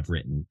film I've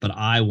written, but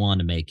I want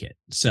to make it.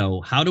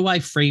 So how do I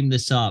frame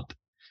this up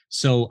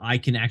so I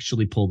can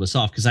actually pull this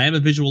off? Because I am a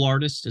visual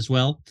artist as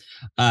well.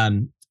 So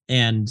I'm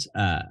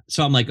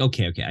like,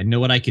 okay, I know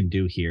what I can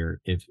do here.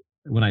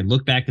 When I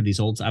look back at these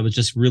I was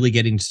just really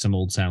getting to some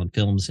old silent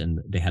films, and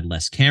they had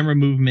less camera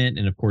movement.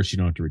 And of course, you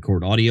don't have to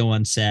record audio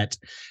on set.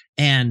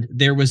 And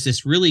there was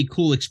this really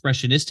cool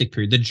expressionistic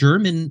period. The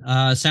German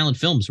silent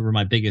films were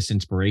my biggest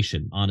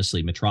inspiration,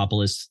 honestly.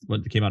 Metropolis,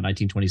 what came out in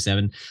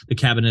 1927, The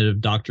Cabinet of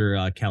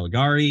Dr.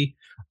 Caligari.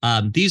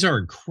 These are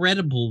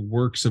incredible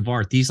works of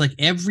art. These, like,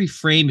 every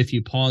frame, if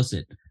you pause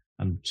it,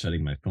 I'm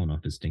shutting my phone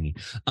off, it's dingy.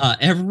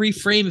 Every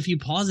frame, if you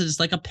pause it, it's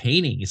like a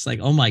painting. It's like,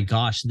 oh my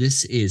gosh,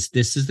 this is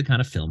the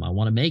kind of film I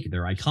want to make.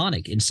 They're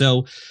iconic. And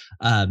so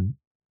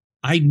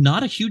I'm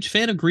not a huge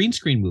fan of green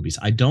screen movies.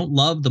 I don't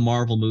love the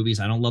Marvel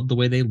movies. I don't love the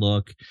way they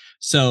look.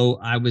 So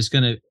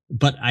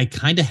but I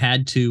kind of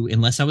had to,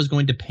 unless I was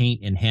going to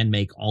paint and hand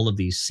make all of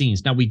these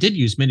scenes. Now, we did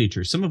use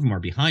miniatures. Some of them are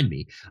behind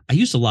me. I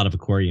used a lot of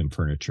aquarium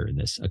furniture in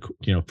this,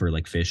 you know, for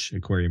like fish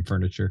aquarium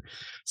furniture.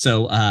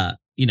 So,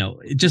 you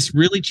know, just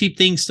really cheap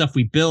things, stuff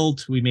we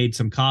built. We made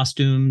some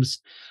costumes.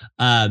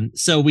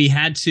 So we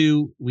had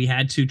to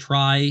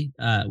try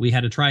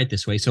it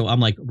this way. So I'm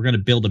like, we're going to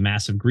build a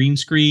massive green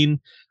screen.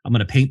 I'm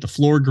going to paint the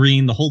floor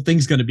green. The whole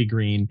thing's going to be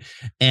green.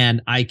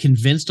 And I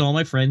convinced all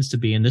my friends to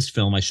be in this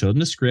film. I showed them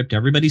the script.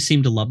 Everybody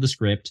seemed to love the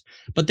script,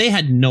 but they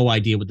had no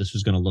idea what this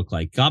was going to look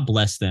like. God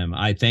bless them.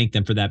 I thank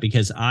them for that,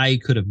 because I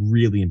could have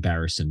really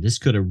embarrassed them. This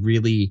could have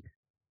really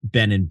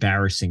been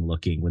embarrassing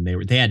looking when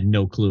they had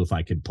no clue if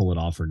I could pull it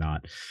off or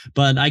not.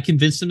 But I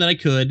convinced them that I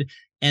could.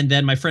 And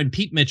then my friend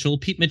Pete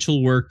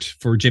Mitchell worked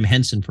for Jim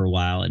Henson for a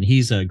while, and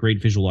he's a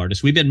great visual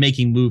artist. We've been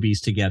making movies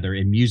together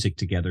and music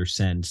together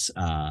since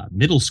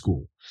middle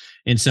school.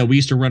 And so we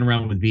used to run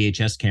around with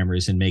VHS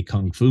cameras and make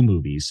kung fu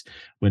movies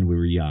when we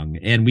were young.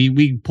 And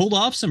we pulled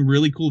off some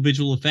really cool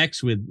visual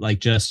effects with, like,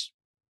 just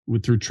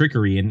through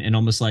trickery and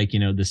almost like,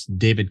 this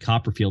David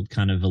Copperfield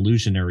kind of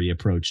illusionary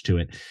approach to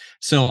it.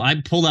 So I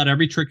pulled out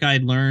every trick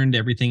I'd learned,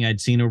 everything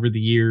I'd seen over the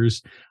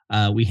years.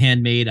 We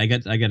handmade. I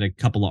got a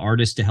couple of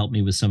artists to help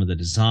me with some of the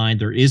design.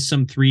 There is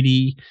some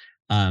 3D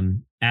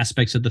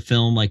aspects of the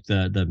film, like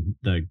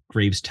the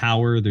Graves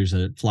Tower. There's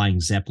a flying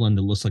Zeppelin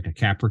that looks like a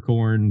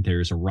Capricorn.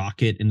 There's a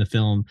rocket in the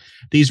film.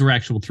 These were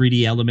actual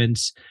 3D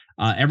elements.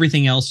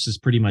 Everything else is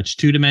pretty much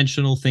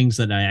two-dimensional things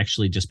that I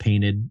actually just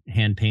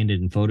hand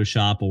painted in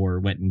Photoshop, or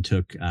went and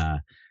took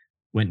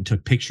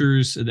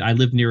pictures. I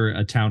live near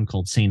a town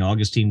called St.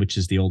 Augustine, which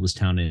is the oldest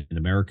town in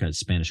America. It's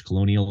Spanish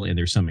colonial, and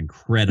there's some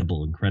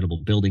incredible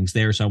buildings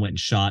there. So I went and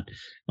shot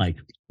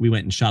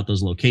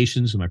those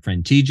locations with my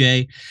friend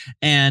TJ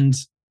and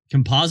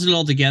composite it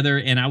all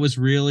together. And I was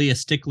really a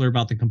stickler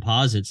about the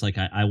composites. Like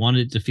I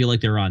wanted it to feel like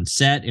they were on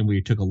set, and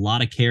we took a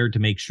lot of care to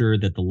make sure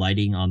that the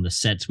lighting on the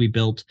sets we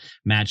built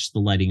matched the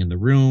lighting in the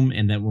room.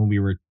 And that when we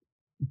were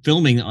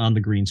filming on the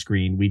green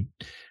screen,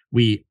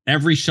 we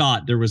every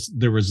shot there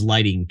was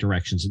lighting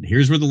directions, and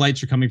here's where the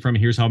lights are coming from,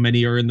 here's how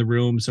many are in the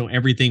room, so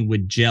everything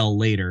would gel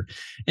later.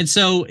 And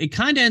so it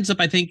kind of ends up,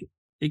 I think,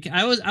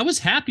 I was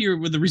happier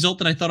with the result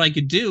that I thought I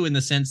could do, in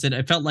the sense that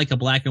it felt like a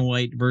black and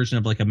white version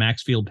of like a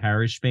Maxfield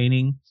Parrish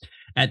painting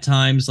at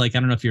times. Like, I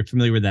don't know if you're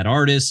familiar with that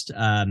artist,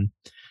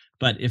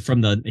 but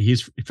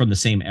he's from the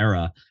same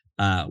era,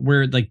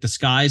 where like the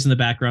skies and the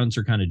backgrounds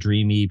are kind of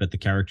dreamy, but the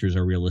characters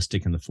are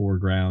realistic in the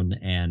foreground.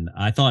 And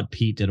I thought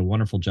Pete did a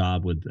wonderful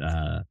job with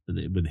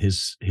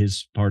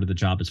his part of the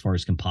job as far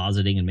as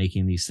compositing and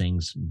making these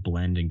things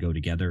blend and go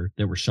together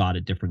that were shot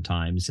at different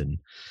times. And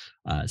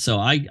so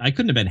I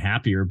couldn't have been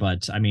happier.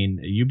 But I mean,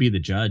 you be the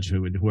judge.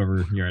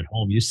 Whoever you're at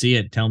home, you see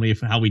it. Tell me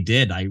how we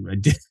did. I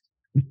did.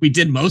 We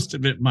did most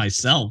of it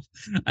myself.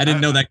 I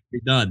didn't know that could be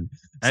done.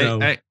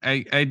 So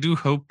I do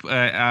hope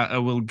I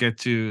will get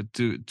to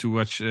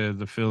watch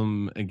the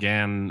film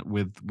again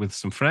with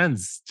some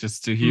friends,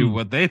 just to hear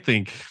what they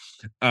think.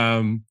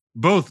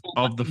 Both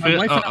of the film. My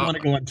wife and I want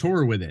to go on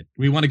tour with it.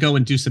 We want to go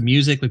and do some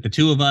music, like the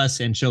two of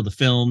us, and show the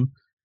film.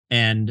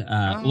 And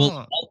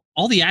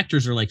all the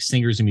actors are like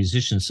singers and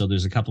musicians, so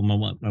there's a couple I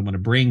want to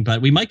bring.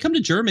 But we might come to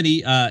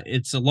Germany.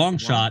 It's a long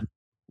shot,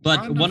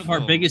 but Wonderful. One of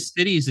our biggest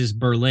cities is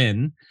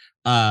Berlin.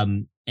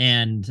 And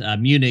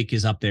Munich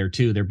is up there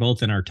too. They're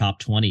both in our top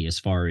 20 as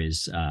far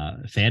as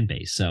fan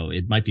base, so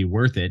it might be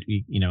worth it.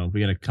 We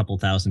got a couple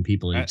thousand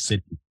people in each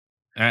city.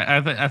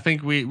 I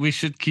think we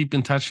should keep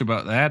in touch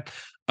about that.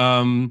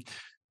 What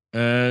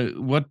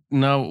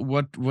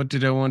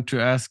did I want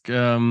to ask?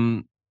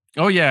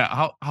 Oh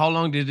yeah, how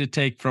long did it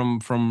take from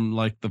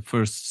like the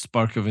first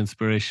spark of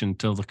inspiration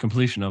till the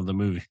completion of the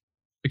movie?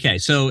 Okay,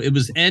 so it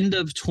was end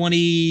of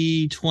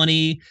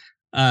 2020.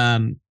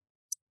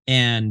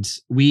 And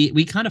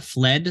we kind of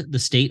fled the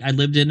state I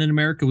lived in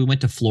America. We went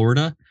to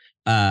Florida.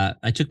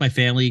 I took my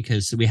family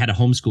because we had a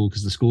homeschool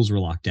because the schools were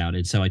locked down.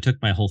 And so I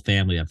took my whole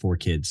family, I have 4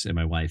 kids and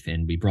my wife,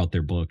 and we brought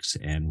their books,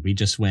 and we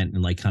just went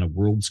and like kind of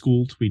world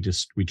schooled. We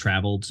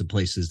traveled to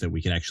places that we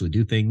could actually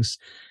do things.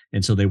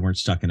 And so they weren't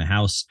stuck in a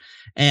house.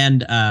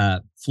 And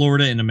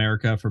Florida in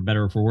America, for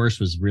better or for worse,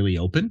 was really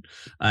open.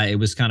 It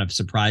was kind of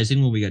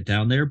surprising when we got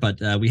down there, but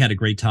we had a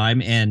great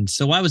time. And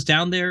so I was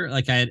down there,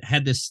 like I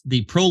had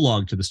the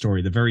prologue to the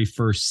story, the very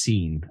first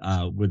scene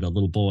with a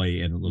little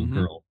boy and a little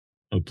girl,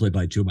 played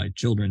by 2 of my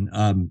children.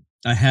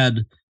 I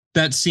had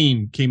that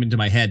scene came into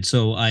my head.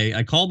 So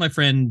I called my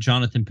friend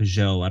Jonathan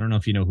Peugeot. I don't know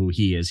if you know who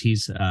he is.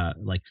 He's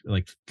like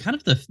kind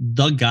of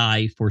the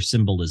guy for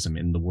symbolism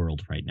in the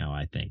world right now,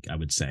 I think I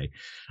would say.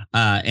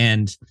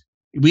 And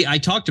I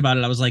talked about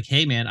it. I was like,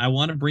 hey man, I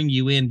want to bring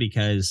you in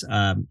because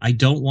I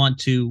don't want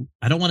to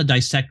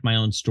dissect my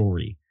own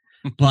story,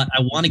 but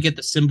I want to get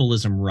the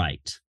symbolism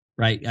right.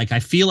 Like I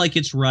feel like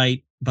it's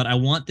right, but I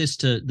want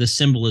the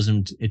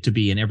symbolism to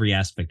be in every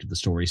aspect of the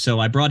story.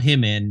 So I brought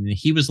him in, and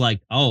he was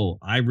like, oh,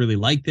 I really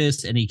like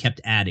this. And he kept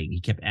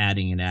adding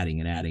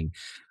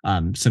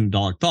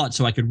symbolic thought.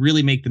 So I could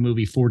really make the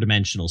movie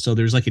 4-dimensional. So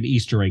there's like an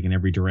Easter egg in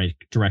every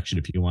direction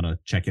if you want to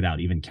check it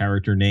out, even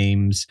character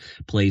names,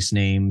 place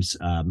names,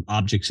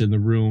 objects in the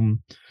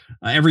room.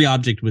 Every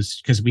object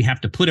was, because we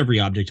have to put every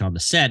object on the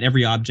set.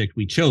 Every object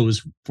we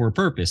chose for a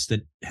purpose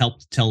that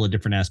helped tell a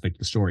different aspect of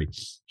the story.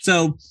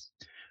 So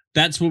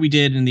that's what we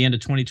did in the end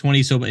of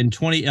 2020. So in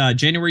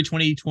January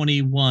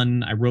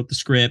 2021, I wrote the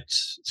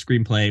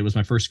screenplay. It was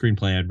my first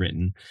screenplay I'd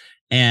written.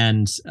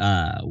 And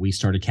we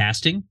started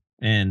casting.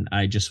 And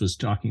I just was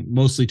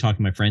mostly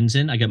talking my friends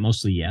in. I got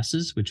mostly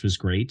yeses, which was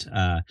great.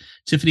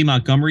 Tiffany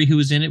Montgomery, who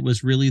was in it,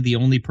 was really the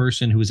only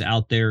person who was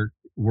out there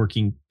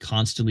working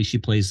constantly. She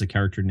plays the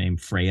character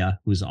named Freya,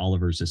 who's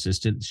Oliver's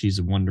assistant. She's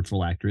a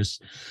wonderful actress.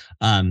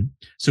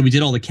 So we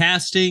did all the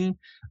casting.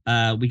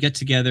 We got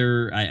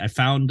together. I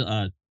found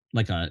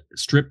like a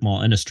strip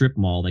mall,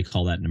 they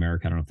call that in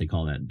America. I don't know if they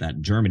call that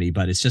in Germany,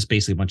 but it's just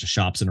basically a bunch of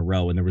shops in a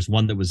row. And there was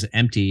one that was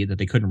empty that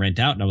they couldn't rent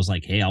out. And I was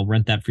like, hey, I'll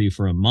rent that for you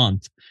for a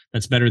month.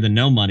 That's better than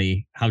no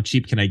money. How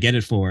cheap can I get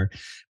it for?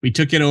 We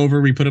took it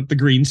over. We put up the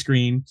green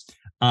screen.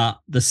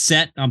 The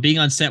set, being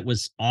on set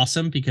was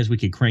awesome because we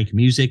could crank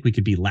music, we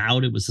could be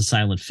loud. It was a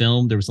silent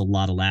film. There was a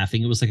lot of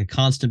laughing. It was like a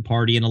constant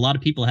party, and a lot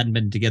of people hadn't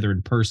been together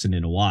in person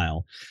in a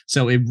while.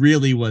 So it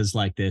really was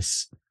like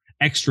this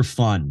extra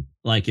fun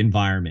like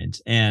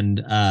environment.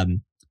 And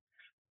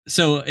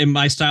so in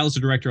my style as a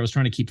director, I was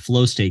trying to keep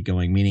flow state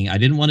going, meaning I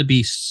didn't want to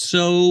be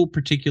so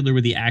particular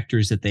with the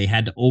actors that they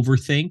had to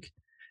overthink.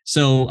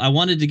 So I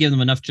wanted to give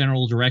them enough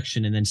general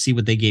direction and then see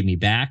what they gave me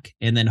back.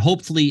 And then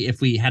hopefully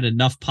if we had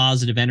enough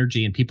positive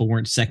energy and people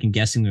weren't second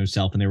guessing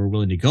themselves and they were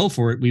willing to go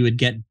for it, we would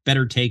get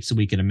better takes than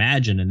we could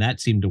imagine. And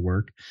that seemed to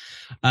work.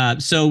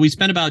 So we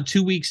spent about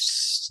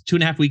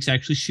 2.5 weeks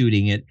actually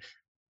shooting it,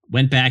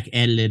 went back,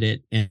 edited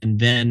it. And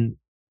then,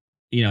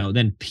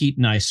 then Pete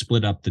and I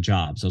split up the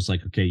jobs. I was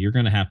like, okay, you're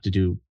going to have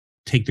to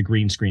take the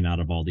green screen out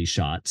of all these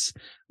shots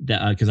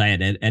because I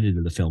had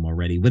edited the film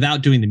already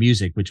without doing the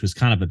music, which was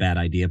kind of a bad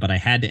idea, but I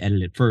had to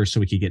edit it first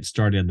so we could get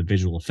started on the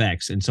visual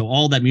effects. And so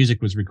all that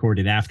music was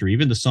recorded after,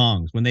 even the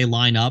songs, when they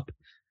line up,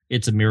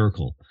 it's a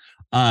miracle.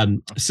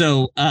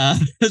 So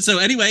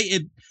anyway,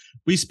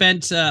 we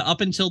spent up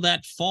until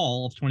that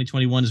fall of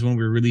 2021 is when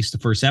we released the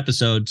first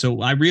episode.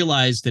 So I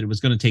realized that it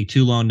was going to take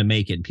too long to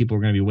make it, and people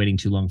were going to be waiting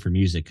too long for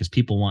music because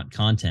people want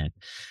content.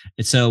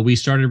 And so we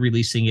started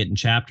releasing it in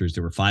chapters.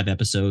 There were 5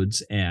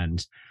 episodes.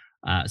 And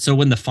so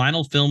when the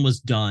final film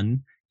was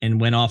done and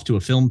went off to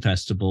a film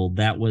festival,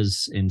 that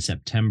was in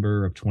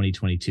September of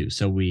 2022.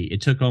 So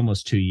it took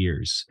almost 2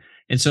 years.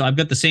 And so I've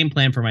got the same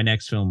plan for my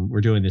next film.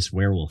 We're doing this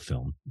werewolf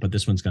film, but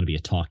this one's going to be a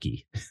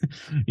talkie.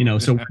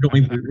 So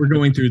we're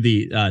going through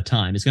the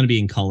time. It's going to be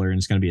in color and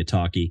it's going to be a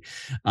talkie.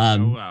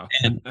 Wow.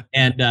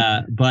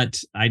 But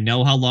I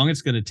know how long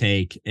it's going to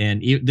take,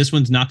 and this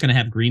one's not going to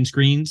have green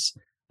screens.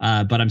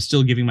 But I'm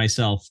still giving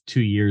myself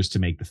 2 years to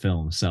make the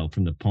film. So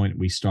from the point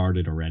we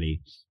started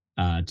already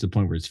to the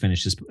point where it's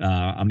finished,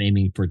 I'm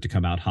aiming for it to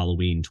come out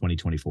Halloween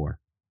 2024.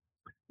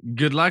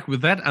 Good luck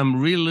with that.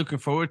 I'm really looking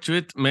forward to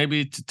it.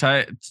 Maybe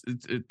to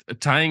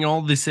tying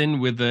all this in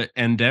with the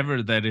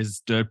endeavor that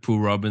is Dirt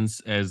Poor Robins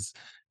as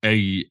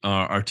a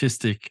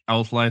artistic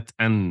outlet,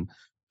 and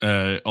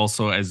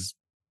also, as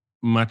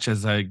much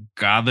as I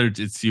gathered,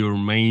 it's your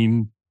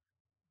main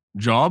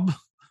job.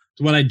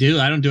 It's what I do.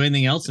 I don't do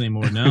anything else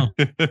anymore. No.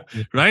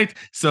 Right.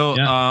 So,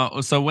 yeah.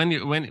 So when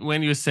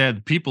you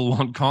said people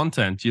want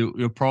content,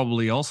 you're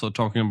probably also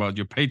talking about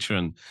your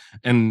Patreon,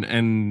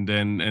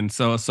 and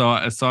so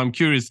I'm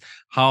curious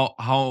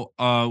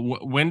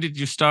when did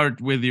you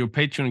start with your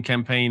Patreon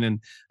campaign,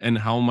 and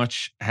how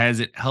much has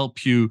it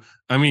helped you?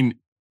 I mean,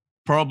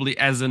 probably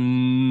as a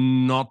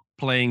not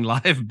playing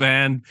live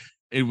band,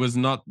 it was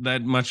not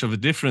that much of a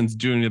difference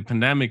during the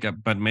pandemic,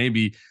 but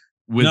maybe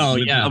with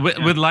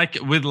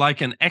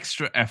like an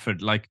extra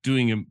effort, like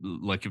doing a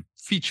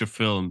feature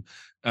film,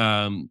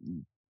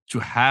 to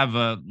have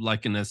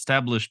an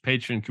established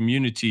Patreon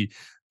community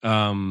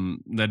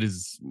that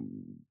is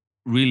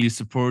really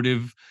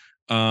supportive,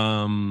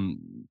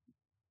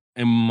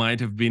 it might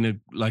have been a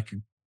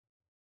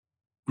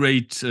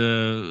great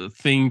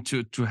thing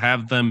to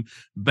have them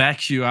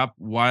back you up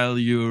while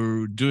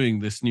you're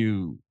doing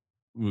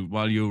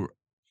while you're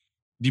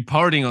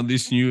departing on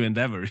this new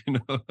endeavor.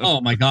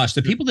 Oh my gosh,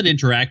 the people that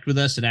interact with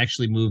us and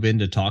actually move in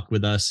to talk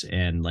with us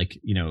and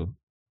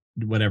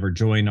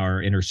join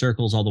our inner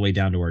circles all the way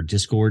down to our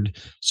Discord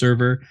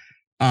server,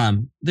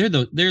 they're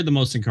the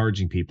most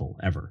encouraging people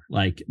ever.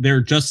 I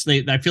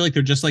feel like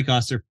they're just like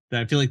us.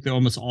 I feel like they're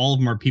almost all of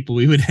them are people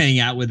we would hang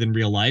out with in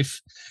real life.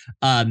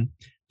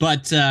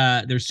 But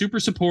they're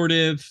super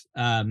supportive.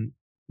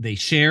 They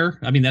share.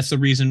 I mean, that's the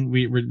reason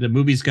the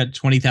movie's got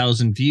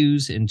 20,000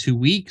 views in 2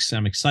 weeks.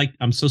 I'm excited.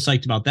 I'm so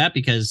psyched about that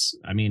because,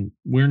 I mean,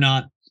 we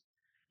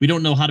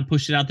don't know how to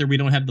push it out there. We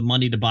don't have the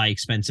money to buy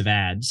expensive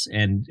ads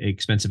and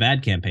expensive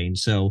ad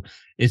campaigns. So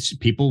it's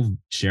people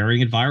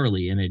sharing it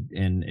virally,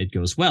 and it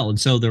goes well. And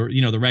so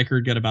the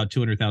record got about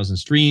 200,000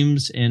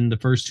 streams in the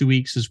first 2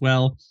 weeks as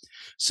well.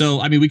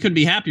 So, I mean, we couldn't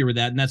be happier with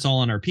that. And that's all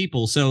on our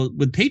people. So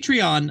with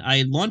Patreon,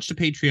 I launched a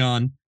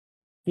Patreon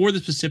for the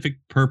specific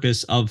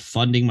purpose of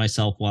funding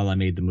myself while I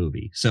made the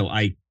movie. So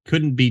I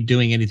couldn't be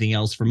doing anything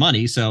else for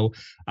money. So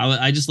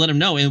I just let them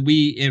know. And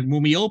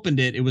when we opened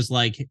it, it was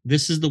like,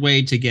 this is the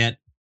way to get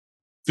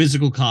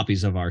physical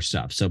copies of our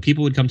stuff. So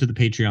people would come to the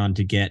Patreon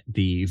to get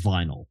the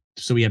vinyl.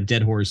 So we have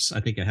Dead Horse. I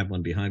think I have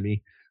one behind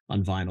me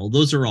on vinyl.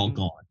 Those are all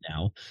gone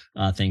now,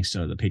 thanks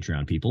to the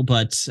Patreon people.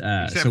 But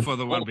except for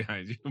the one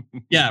behind you.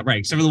 Yeah, right.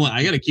 Except for the one.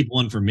 I got to keep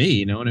one for me.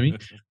 You know what I mean?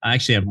 I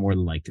actually have more.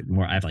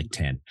 I have like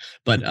 10.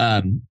 But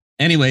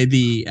anyway,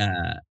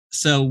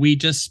 so we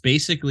just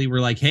basically were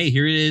like, hey,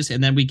 here it is.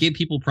 And then we gave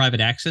people private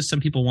access.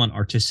 Some people want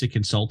artistic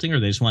consulting, or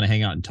they just want to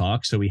hang out and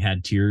talk. So we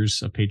had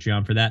tiers of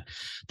Patreon for that.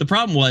 The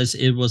problem was,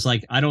 it was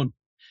like, I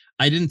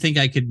didn't think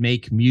I could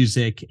make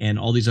music and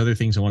all these other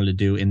things I wanted to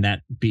do and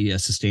that be a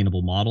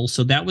sustainable model.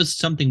 So that was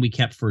something we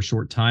kept for a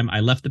short time.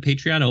 I left the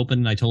Patreon open,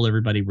 and I told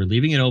everybody we're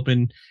leaving it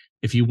open.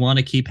 If you want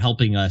to keep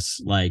helping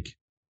us,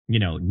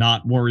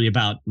 not worry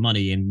about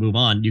money and move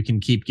on, you can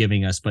keep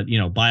giving us, but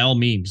by all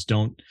means,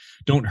 don't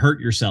hurt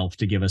yourself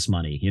to give us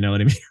money. You know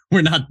what I mean?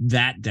 We're not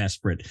that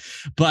desperate,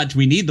 but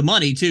we need the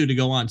money too to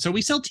go on. So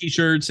we sell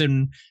t-shirts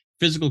and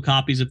physical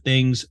copies of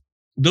things.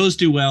 Those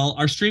do well.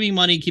 Our streaming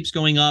money keeps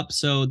going up,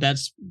 so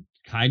that's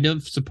kind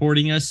of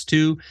supporting us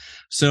too.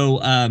 So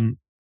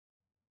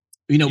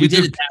we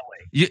did it that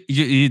way.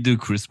 You do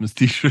Christmas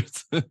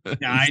t-shirts. Yeah,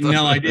 I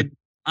know I did.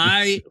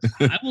 I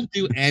will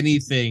do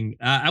anything.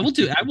 I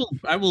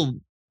will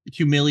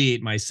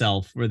humiliate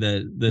myself for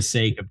the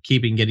sake of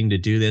getting to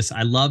do this.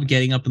 I love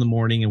getting up in the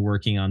morning and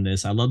working on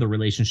this. I love the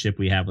relationship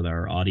we have with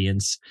our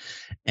audience,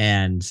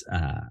 and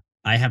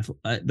I have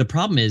the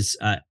problem is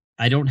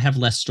I don't have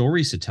less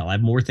stories to tell. I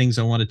have more things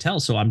I want to tell.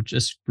 So I'm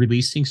just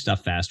releasing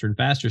stuff faster and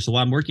faster. So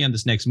while I'm working on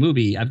this next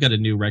movie, I've got a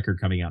new record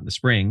coming out in the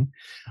spring.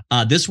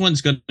 This one's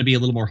going to be a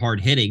little more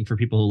hard hitting for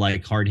people who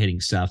like hard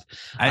hitting stuff.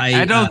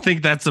 I don't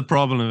think that's a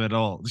problem at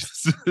all.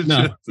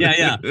 No.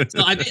 Yeah.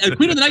 So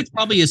Queen of the Night's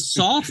probably as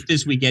soft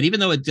as we get, even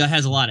though it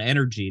has a lot of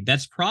energy.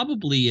 That's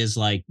probably as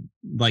like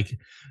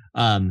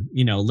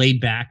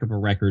laid back of a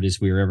record as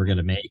we were ever going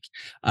to make.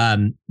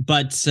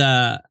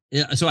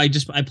 So I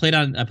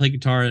played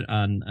guitar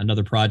on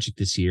another project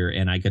this year,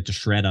 and I got to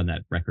shred on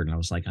that record, and I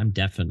was like, I'm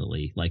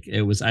definitely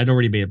I'd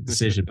already made a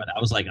decision, but I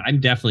was like, I'm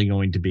definitely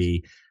going to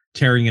be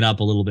tearing it up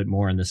a little bit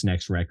more on this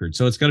next record.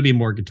 So it's going to be a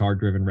more guitar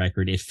driven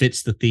record. It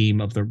fits the theme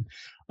of it.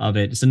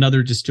 It's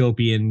another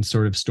dystopian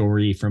sort of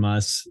story from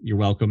us. You're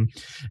welcome.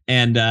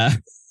 And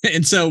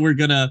so we're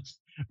gonna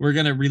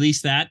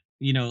release that,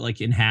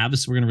 in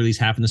halves. We're going to release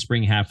half in the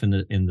spring, half in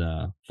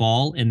the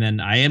fall. And then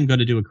I am going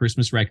to do a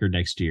Christmas record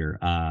next year.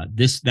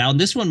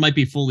 This one might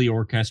be fully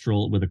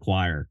orchestral with a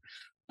choir.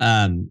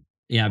 Wow.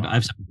 I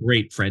have some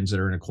great friends that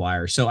are in a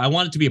choir. So I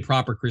want it to be a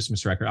proper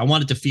Christmas record. I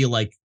want it to feel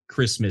like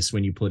Christmas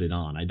when you put it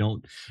on.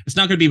 It's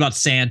not going to be about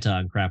Santa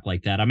and crap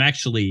like that. I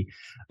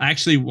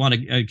actually want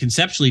to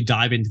conceptually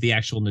dive into the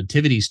actual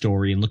nativity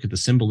story and look at the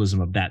symbolism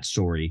of that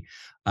story.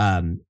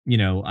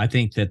 I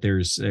think that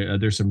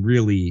there's some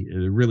really,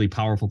 really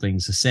powerful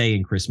things to say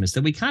in Christmas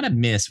that we kind of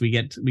miss. We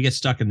get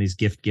stuck in these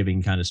gift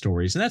giving kind of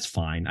stories, and that's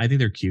fine. I think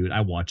they're cute. I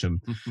watch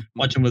them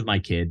with my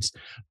kids.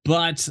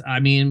 But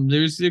I mean,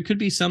 there could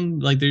be some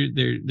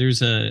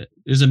there's a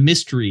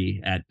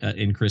mystery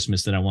in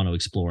Christmas that I want to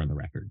explore in the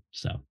record.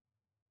 So.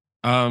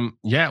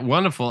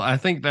 Wonderful. I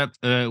think that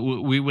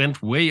we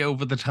went way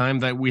over the time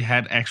that we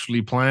had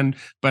actually planned,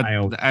 but I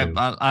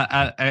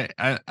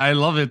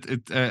love it.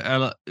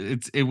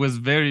 It was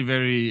very,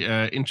 very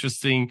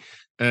interesting.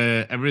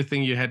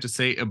 Everything you had to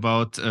say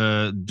about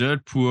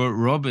Dirt Poor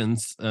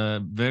Robins,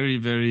 very,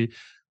 very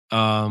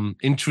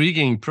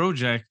intriguing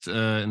project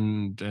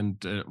and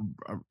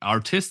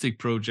artistic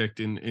project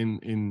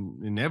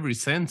in every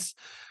sense.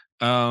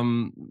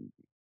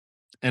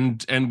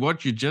 And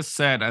what you just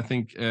said, I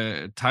think,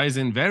 ties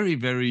in very,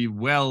 very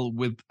well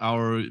with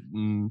our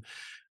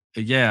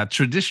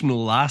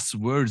traditional last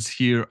words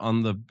here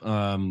on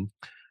the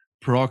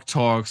Prog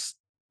Talks.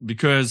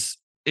 Because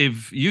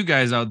if you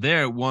guys out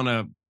there want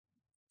to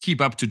keep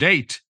up to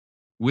date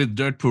with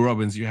Dirt Poor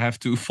Robins, you have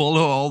to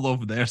follow all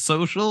of their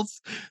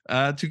socials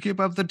to keep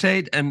up to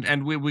date,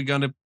 and we're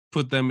gonna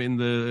put them in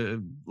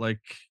the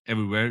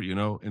everywhere,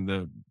 in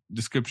the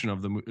description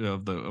of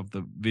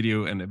the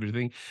video and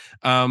everything.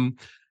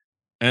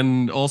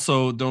 And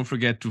also don't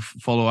forget to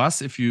follow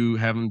us if you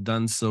haven't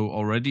done so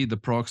already, the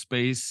Prog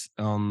Space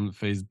on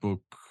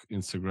Facebook,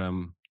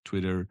 Instagram,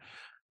 Twitter,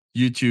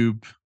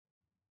 YouTube.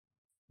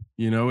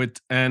 You know it.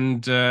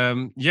 And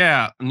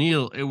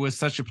Neil, it was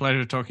such a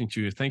pleasure talking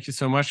to you. Thank you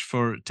so much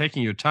for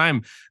taking your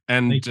time.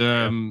 And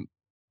you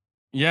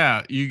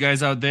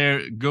guys out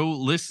there, go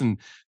listen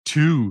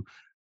to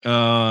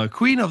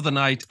Queen of the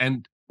Night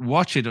and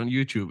watch it on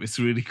YouTube. It's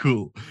really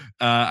cool.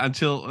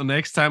 Until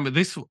next time,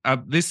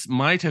 this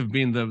might have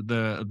been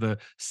the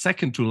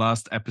second to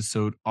last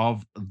episode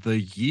of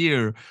the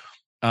year,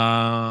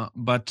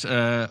 but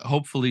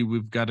hopefully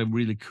we've got a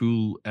really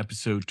cool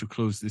episode to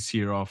close this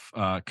year off,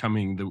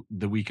 coming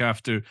the week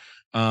after.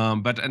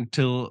 But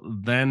until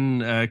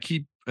then,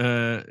 keep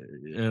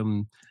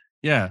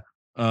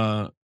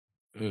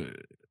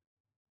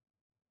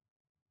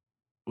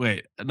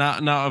wait,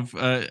 now I've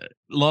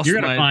lost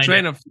my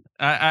train of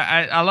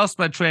I lost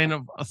my train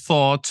of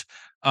thought.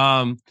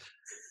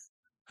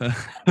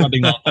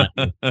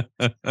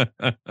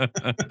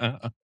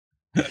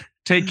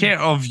 Take care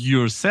of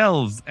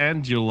yourselves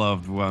and your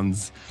loved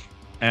ones,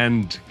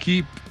 and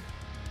keep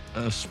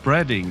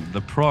spreading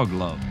the prog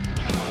love.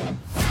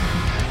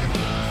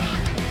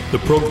 The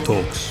Prog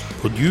Talks,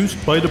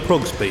 produced by the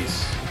Prog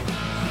Space.